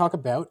 I want to talk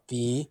about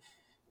the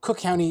Cook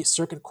County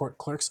Circuit Court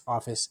Clerk's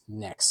Office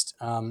next.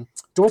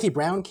 Dorothy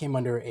Brown came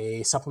under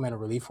a supplemental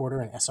relief order,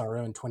 an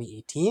SRO, in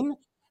 2018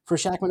 for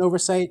Shakman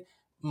oversight.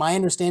 My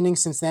understanding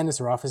since then is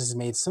her office has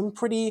made some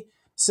pretty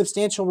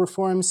substantial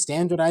reforms,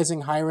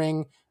 standardizing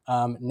hiring.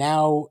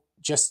 Now,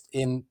 just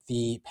in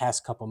the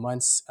past couple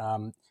months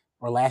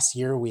or last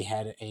year, we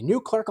had a new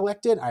clerk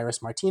elected,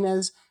 Iris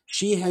Martinez.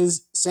 She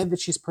has said that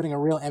she's putting a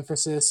real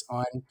emphasis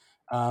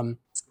on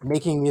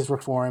making these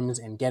reforms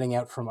and getting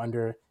out from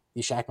under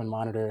the Shakman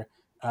monitor.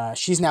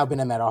 She's now been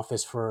in that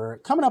office for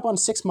coming up on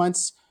 6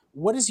 months.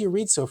 What is your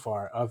read so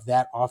far of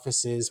that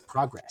office's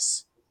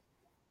progress?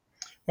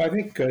 Well, I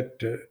think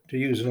to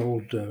use an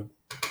old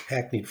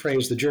hackneyed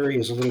phrase, the jury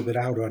is a little bit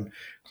out on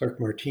Clerk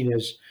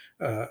Martinez.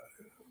 Uh,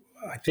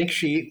 I think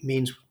she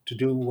means to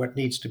do what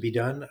needs to be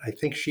done. I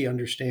think she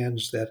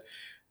understands that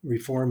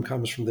reform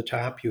comes from the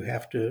top. You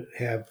have to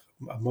have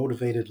a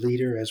motivated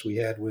leader, as we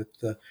had with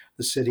the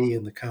city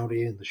and the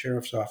county and the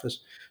sheriff's office.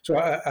 So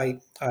I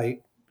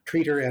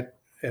treat her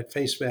at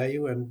face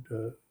value and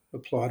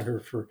applaud her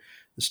for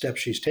the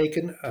steps she's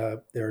taken.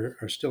 There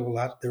is still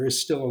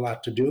a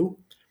lot to do,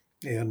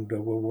 and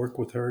we'll work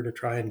with her to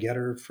try and get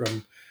her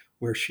from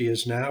where she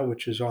is now,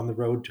 which is on the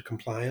road to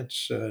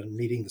compliance,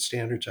 meeting the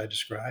standards I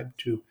described,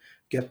 to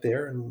get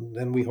there. And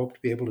then we hope to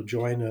be able to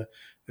join a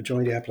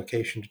joint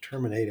application to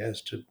terminate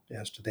as to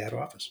that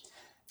office,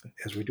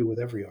 as we do with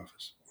every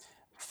office.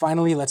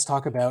 Finally, let's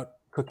talk about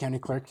Cook County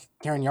Clerk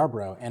Karen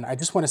Yarbrough. And I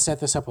just want to set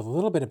this up with a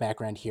little bit of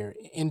background here.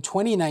 In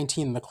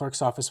 2019, the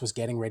clerk's office was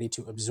getting ready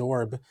to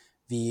absorb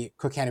the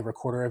Cook County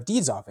Recorder of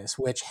Deeds office,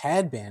 which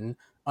had been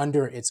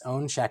under its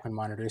own Shakman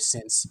monitor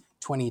since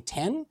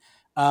 2010.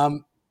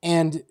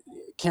 And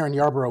Karen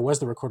Yarbrough was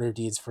the Recorder of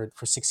Deeds for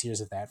 6 years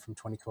of that, from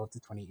 2012 to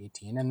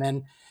 2018. And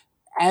then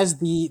as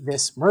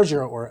this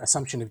merger or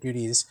assumption of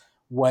duties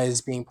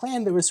was being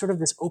planned, there was sort of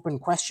this open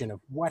question of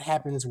what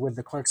happens with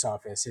the clerk's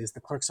office. Is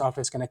the clerk's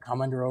office going to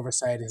come under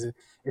oversight? Is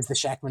the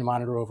Shakman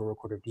monitor over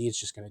Recorder of Deeds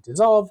just going to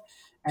dissolve?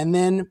 And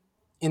then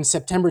in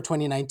September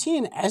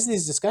 2019, as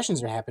these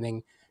discussions are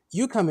happening,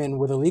 you come in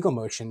with a legal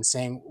motion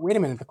saying, wait a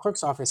minute, the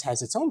clerk's office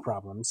has its own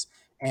problems,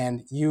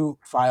 and you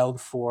filed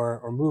for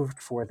or moved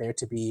for there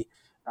to be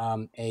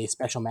a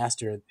special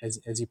master,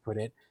 as you put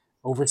it,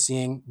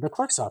 overseeing the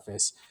clerk's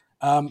office.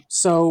 And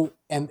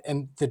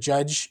the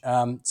judge,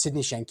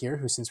 Sidney Shankier,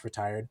 who's since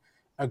retired,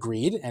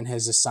 agreed and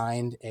has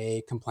assigned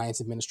a compliance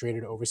administrator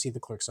to oversee the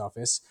clerk's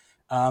office.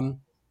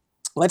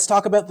 Let's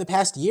talk about the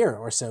past year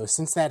or so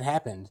since that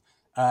happened.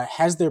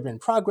 Has there been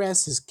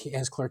progress?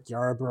 Has Clerk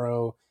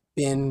Yarbrough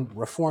been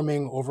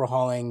reforming,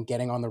 overhauling,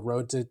 getting on the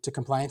road to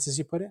compliance, as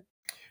you put it?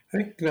 I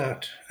think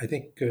not. I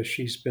think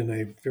she's been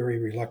a very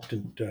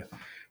reluctant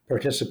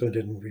participant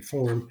in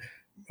reform.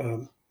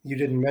 You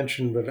didn't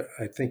mention, but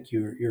I think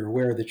you're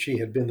aware that she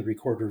had been the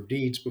Recorder of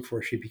Deeds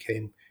before she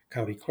became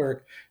county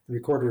clerk. The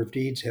Recorder of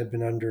Deeds had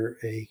been under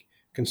a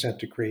consent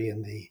decree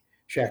in the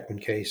Shakman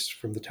case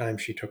from the time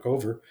she took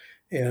over,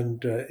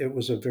 and it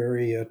was a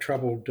very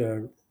troubled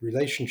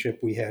relationship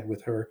we had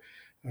with her.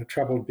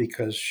 Troubled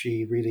because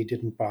she really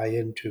didn't buy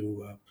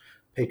into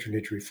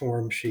patronage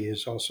reform. She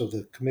is also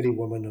the committee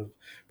woman of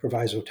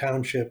Proviso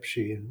Township.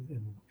 She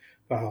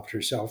involved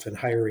herself in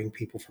hiring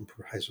people from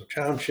Proviso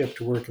Township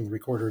to work in the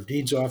Recorder of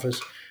Deeds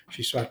office.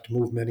 She sought to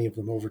move many of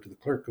them over to the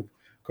clerk of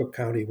Cook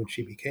County when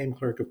she became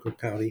clerk of Cook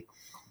County.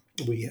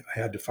 We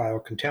had to file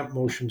contempt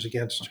motions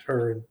against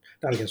her, and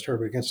not against her,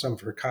 but against some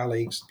of her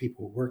colleagues,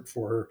 people who worked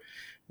for her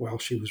while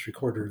she was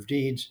Recorder of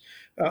Deeds.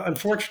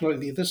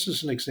 Unfortunately, this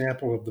is an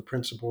example of the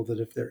principle that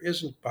if there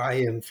isn't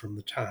buy-in from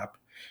the top,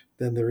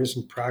 then there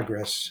isn't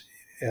progress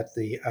at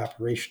the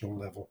operational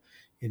level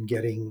in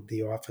getting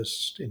the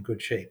office in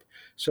good shape.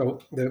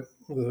 So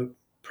the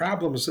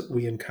problems that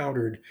we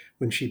encountered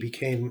when she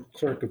became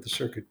clerk of the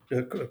circuit,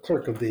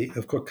 clerk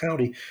of Cook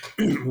County,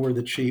 were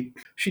that she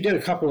did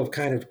a couple of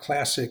kind of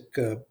classic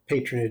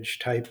patronage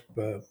type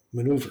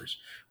maneuvers.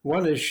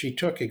 One is she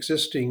took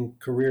existing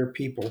career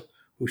people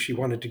who she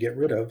wanted to get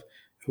rid of,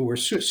 who were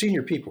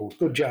senior people,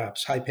 good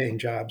jobs, high paying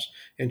jobs,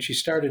 and she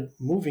started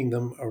moving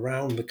them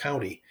around the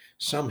county,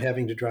 some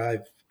having to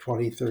drive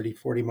 20, 30,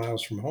 40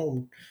 miles from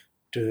home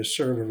to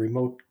serve a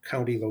remote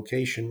county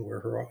location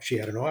where she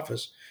had an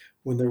office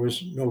when there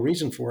was no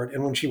reason for it.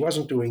 And when she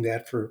wasn't doing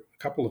that, for a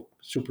couple of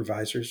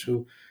supervisors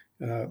who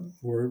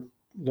were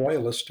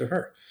loyalists to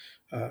her.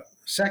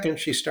 Second,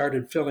 she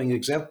started filling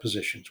exempt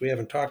positions. We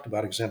haven't talked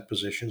about exempt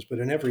positions, but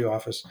in every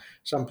office,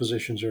 some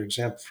positions are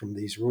exempt from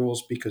these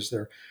rules because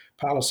their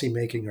policy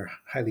making are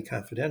highly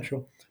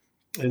confidential.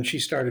 And she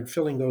started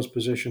filling those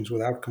positions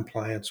without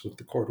compliance with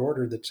the court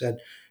order that said,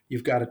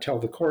 you've got to tell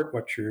the court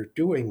what you're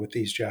doing with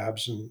these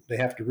jobs, and they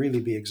have to really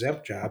be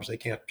exempt jobs. They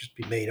can't just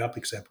be made up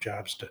exempt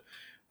jobs to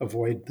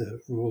avoid the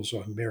rules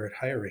on merit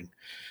hiring.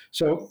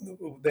 So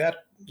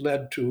that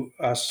led to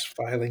us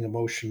filing a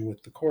motion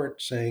with the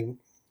court saying,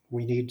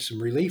 we need some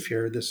relief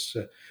here. This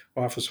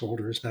office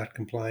holder is not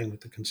complying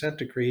with the consent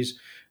decrees.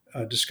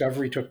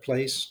 Discovery took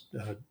place.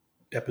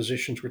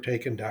 Depositions were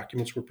taken.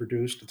 Documents were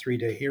produced. A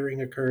 3-day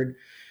hearing occurred.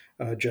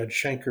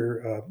 Judge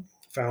Schenker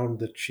found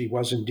that she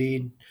was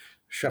indeed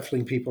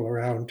shuffling people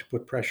around to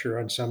put pressure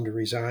on some to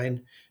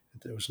resign.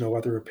 There was no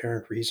other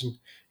apparent reason,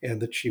 and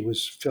that she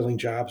was filling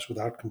jobs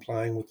without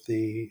complying with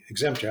the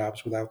exempt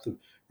jobs, without the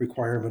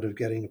requirement of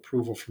getting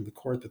approval from the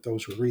court that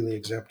those were really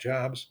exempt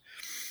jobs.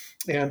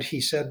 And he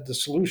said the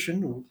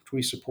solution, which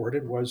we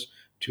supported, was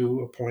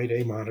to appoint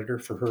a monitor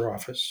for her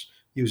office,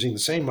 using the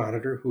same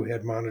monitor who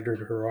had monitored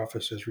her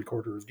office as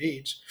Recorder of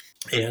Deeds.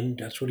 And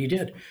that's what he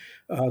did.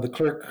 The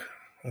clerk,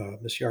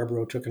 Ms.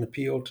 Yarbrough, took an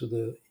appeal to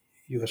the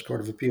U.S.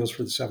 Court of Appeals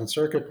for the Seventh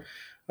Circuit.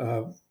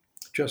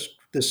 Just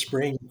this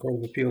spring, the Court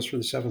of Appeals for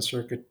the Seventh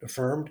Circuit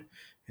affirmed.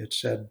 It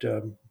said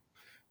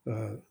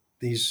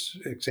these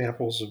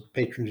examples of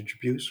patronage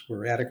abuse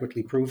were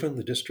adequately proven.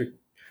 The district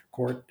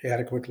court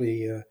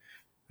adequately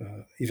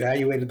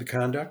evaluated the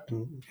conduct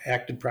and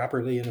acted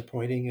properly in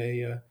appointing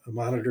a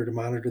monitor to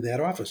monitor that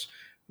office.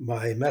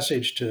 My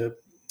message to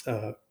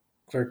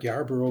Clerk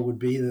Yarbrough would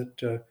be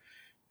that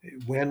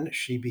when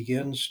she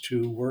begins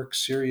to work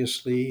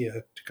seriously,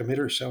 to commit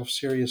herself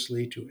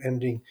seriously to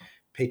ending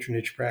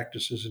patronage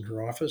practices in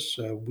her office,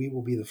 we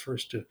will be the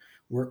first to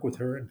work with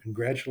her and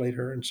congratulate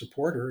her and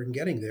support her in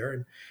getting there.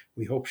 And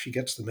we hope she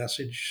gets the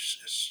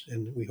message,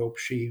 and we hope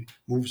she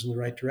moves in the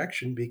right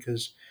direction,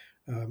 because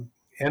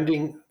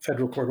ending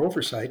federal court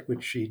oversight,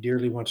 which she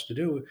dearly wants to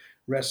do,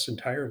 rests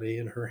entirely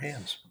in her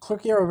hands.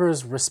 Clerk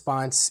Yarbrough's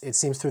response, it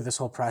seems, through this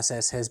whole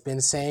process has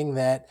been saying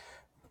that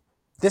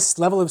This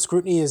level of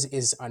scrutiny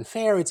is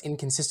unfair. It's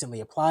inconsistently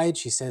applied.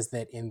 She says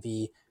that in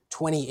the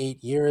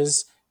 28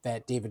 years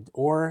that David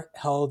Orr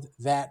held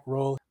that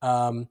role,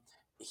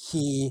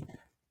 he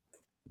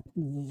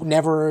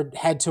never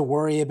had to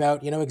worry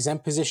about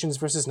exempt positions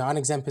versus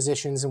non-exempt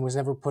positions and was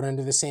never put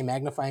under the same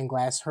magnifying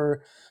glass.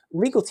 Her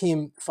legal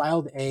team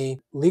filed a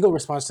legal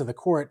response to the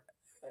court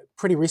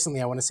pretty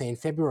recently, I want to say in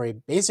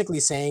February, basically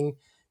saying,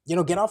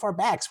 get off our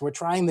backs. We're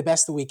trying the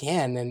best that we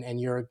can, and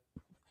you're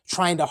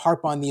trying to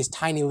harp on these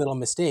tiny little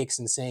mistakes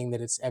and saying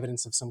that it's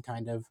evidence of some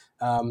kind of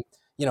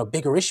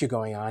bigger issue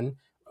going on.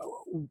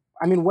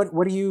 I mean,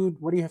 what do you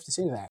have to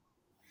say to that?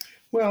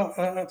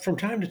 Well, from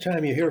time to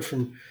time, you hear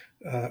from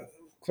uh,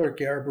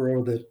 Clerk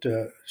Yarborough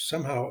that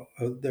somehow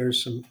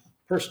there's some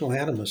personal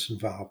animus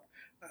involved.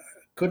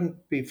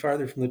 Couldn't be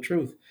farther from the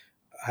truth.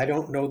 I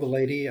don't know the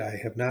lady. I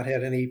have not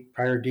had any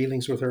prior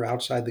dealings with her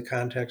outside the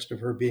context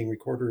of her being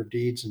recorder of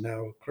deeds and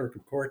now clerk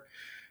of court.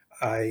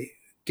 I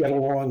get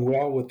along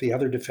well with the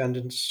other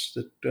defendants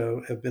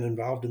that have been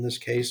involved in this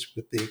case,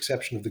 with the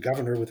exception of the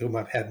governor, with whom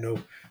I've had no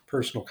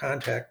personal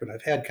contact, but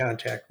I've had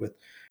contact with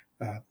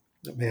uh,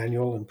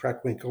 Manuel and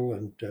Preckwinkle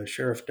and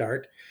Sheriff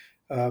Dart.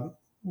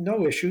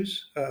 No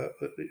issues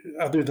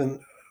other than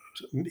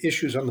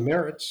issues on the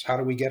merits. How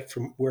do we get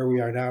from where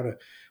we are now to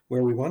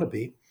where we want to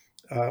be?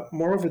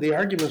 Moreover, the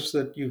arguments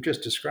that you've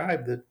just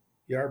described that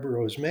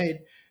Yarborough has made,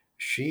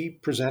 she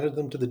presented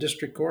them to the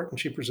district court and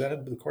she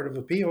presented to the Court of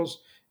Appeals,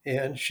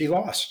 and she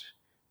lost.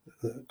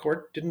 The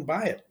court didn't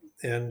buy it.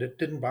 And it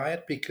didn't buy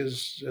it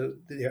because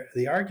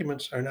the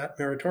arguments are not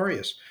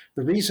meritorious.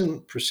 The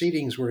reason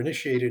proceedings were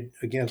initiated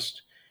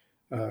against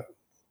uh,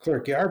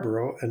 Clerk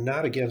Yarborough and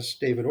not against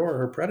David Orr,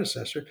 her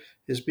predecessor,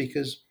 is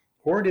because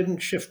Orr didn't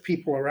shift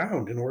people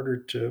around in order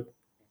to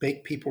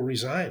make people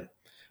resign.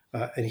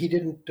 And he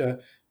didn't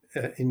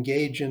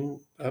engage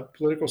in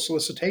political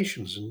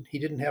solicitations. And he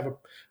didn't have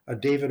a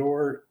David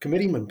Orr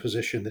committeeman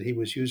position that he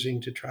was using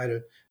to try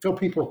to fill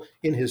people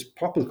in his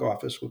public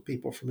office with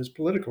people from his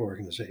political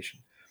organization.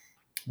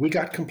 We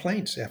got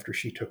complaints after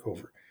she took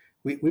over.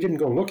 We didn't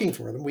go looking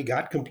for them. We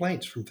got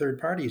complaints from third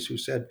parties who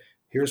said,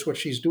 here's what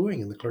she's doing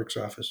in the clerk's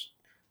office.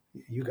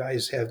 You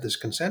guys have this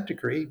consent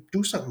decree.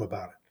 Do something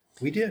about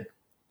it. We did.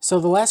 So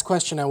the last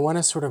question, I want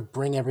to sort of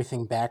bring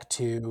everything back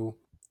to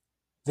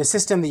the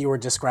system that you were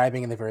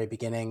describing in the very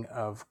beginning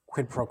of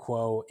quid pro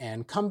quo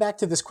and come back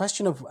to this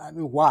question of, I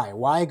mean,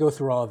 why go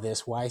through all of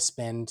this? Why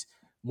spend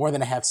more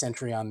than a half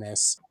century on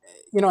this?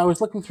 I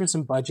was looking through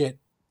some budget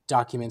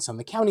documents on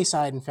the county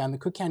side and found that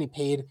Cook County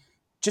paid,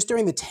 just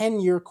during the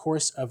 10-year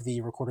course of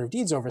the Recorder of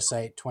Deeds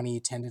oversight,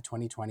 2010 to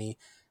 2020,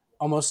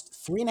 almost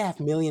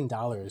 $3.5 million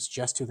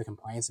just to the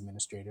compliance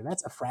administrator.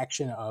 That's a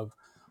fraction of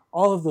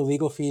all of the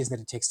legal fees that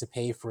it takes to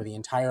pay for the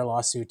entire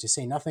lawsuit, to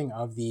say nothing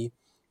of the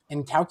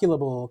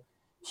incalculable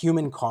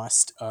human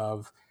cost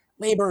of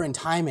labor and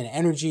time and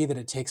energy that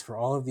it takes for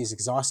all of these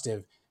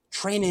exhaustive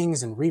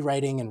trainings and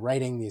rewriting and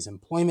writing these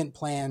employment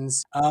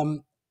plans.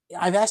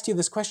 I've asked you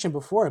this question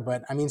before,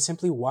 but I mean,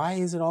 simply, why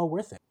is it all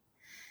worth it?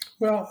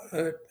 Well,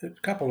 a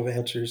couple of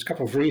answers, a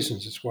couple of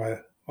reasons it's why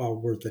all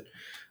worth it.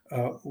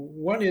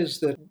 One is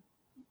that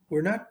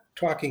we're not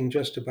talking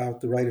just about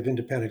the right of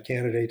independent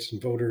candidates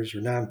and voters or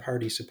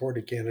non-party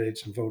supported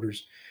candidates and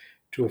voters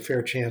to a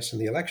fair chance in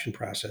the election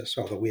process,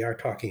 although we are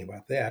talking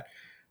about that.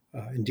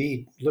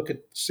 Indeed, look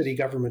at city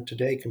government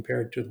today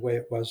compared to the way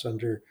it was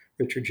under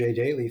Richard J.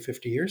 Daley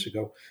 50 years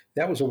ago.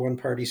 That was a one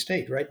party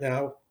state. Right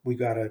now, we've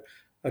got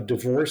a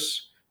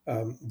diverse,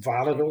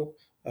 volatile,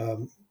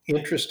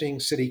 interesting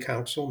city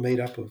council made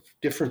up of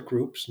different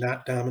groups,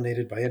 not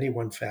dominated by any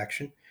one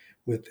faction,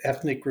 with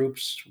ethnic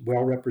groups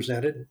well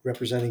represented,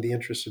 representing the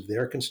interests of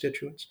their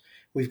constituents.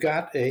 We've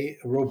got a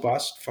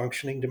robust,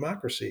 functioning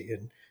democracy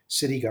in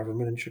city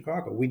government in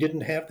Chicago. We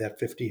didn't have that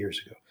 50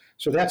 years ago.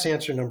 So that's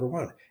answer number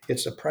one.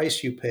 It's a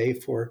price you pay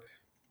for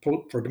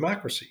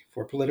democracy,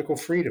 for political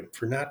freedom,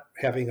 for not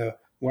having a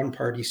one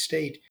party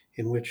state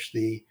in which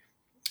the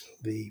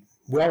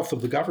wealth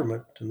of the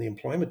government and the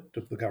employment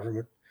of the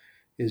government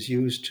is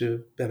used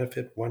to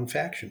benefit one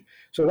faction.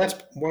 So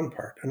that's one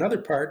part. Another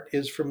part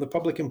is from the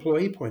public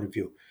employee point of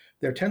view.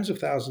 There are tens of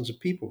thousands of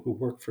people who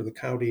work for the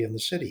county and the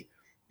city.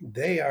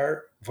 They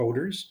are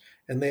voters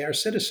and they are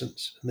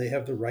citizens, and they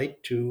have the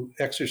right to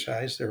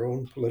exercise their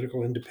own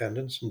political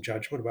independence and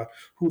judgment about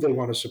who they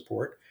want to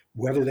support,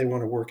 whether they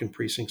want to work in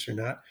precincts or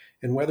not,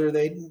 and whether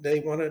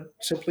they want to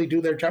simply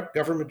do their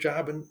government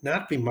job and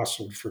not be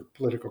muscled for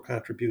political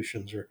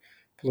contributions or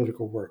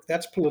political work.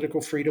 That's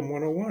political freedom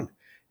 101.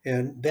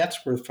 And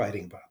that's worth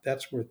fighting about.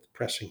 That's worth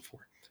pressing for.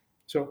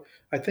 So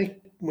I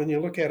think when you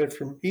look at it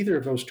from either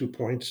of those 2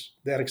 points,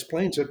 that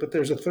explains it. But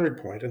there's a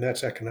third point, and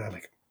that's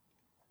economic.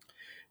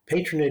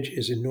 Patronage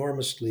is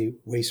enormously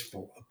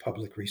wasteful of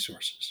public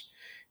resources.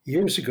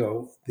 Years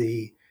ago,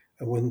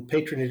 when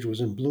patronage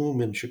was in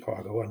bloom in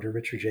Chicago under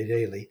Richard J.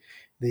 Daley,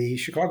 the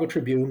Chicago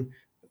Tribune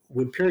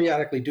would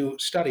periodically do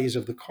studies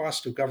of the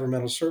cost of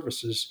governmental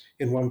services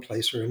in one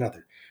place or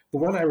another. The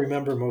one I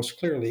remember most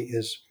clearly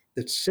is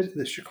that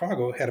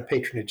Chicago had a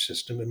patronage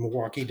system and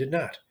Milwaukee did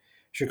not.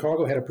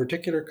 Chicago had a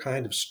particular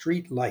kind of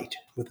street light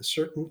with a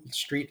certain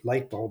street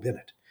light bulb in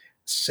it.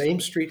 Same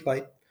street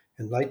light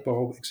and light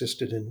bulb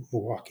existed in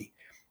Milwaukee.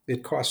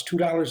 It cost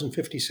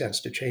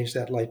 $2.50 to change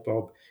that light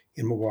bulb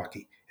in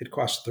Milwaukee. It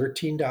cost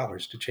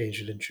 $13 to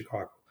change it in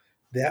Chicago.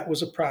 That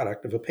was a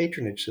product of a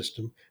patronage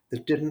system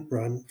that didn't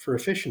run for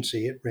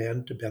efficiency. It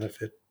ran to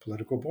benefit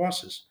political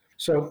bosses.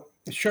 So,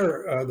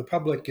 sure, the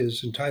public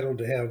is entitled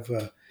to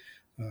have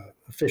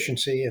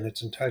efficiency, and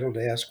it's entitled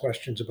to ask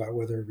questions about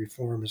whether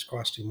reform is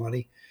costing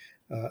money.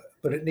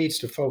 But it needs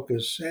to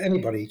focus,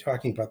 anybody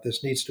talking about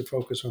this needs to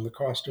focus on the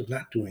cost of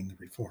not doing the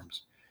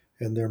reforms.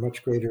 And they're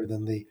much greater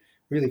than the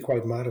really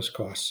quite modest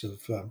costs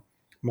of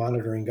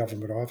monitoring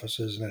government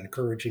offices and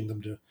encouraging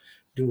them to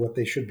do what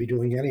they should be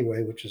doing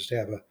anyway, which is to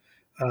have a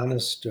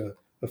honest,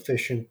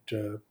 efficient,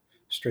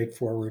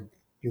 straightforward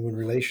human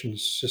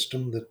relations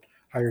system that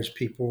hires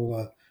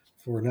people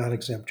for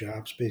non-exempt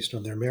jobs based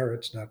on their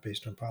merits, not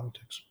based on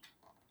politics.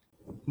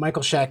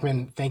 Michael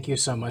Shakman, thank you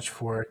so much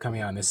for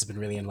coming on. This has been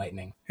really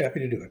enlightening. Happy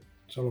to do it.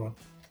 So long.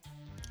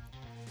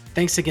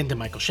 Thanks again to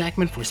Michael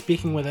Shakman for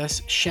speaking with us.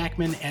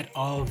 Shakman et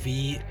al.,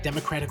 v.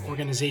 Democratic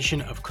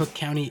Organization of Cook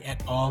County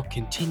et al.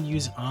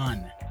 Continues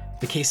on.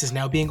 The case is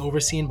now being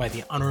overseen by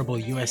the Honorable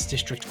U.S.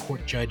 District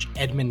Court Judge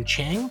Edmund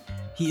Chang.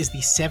 He is the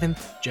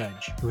 7th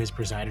judge who has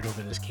presided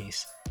over this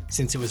case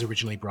since it was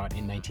originally brought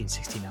in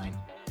 1969.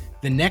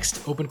 The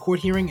next open court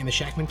hearing in the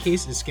Shakman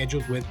case is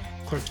scheduled with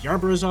Clerk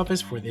Yarborough's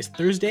office for this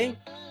Thursday,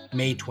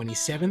 May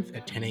 27th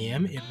at 10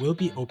 a.m. It will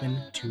be open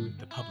to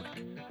the public.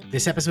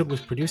 This episode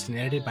was produced and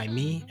edited by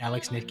me,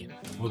 Alex Nitkin.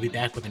 We'll be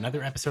back with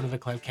another episode of the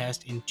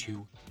Cloudcast in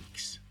 2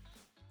 weeks.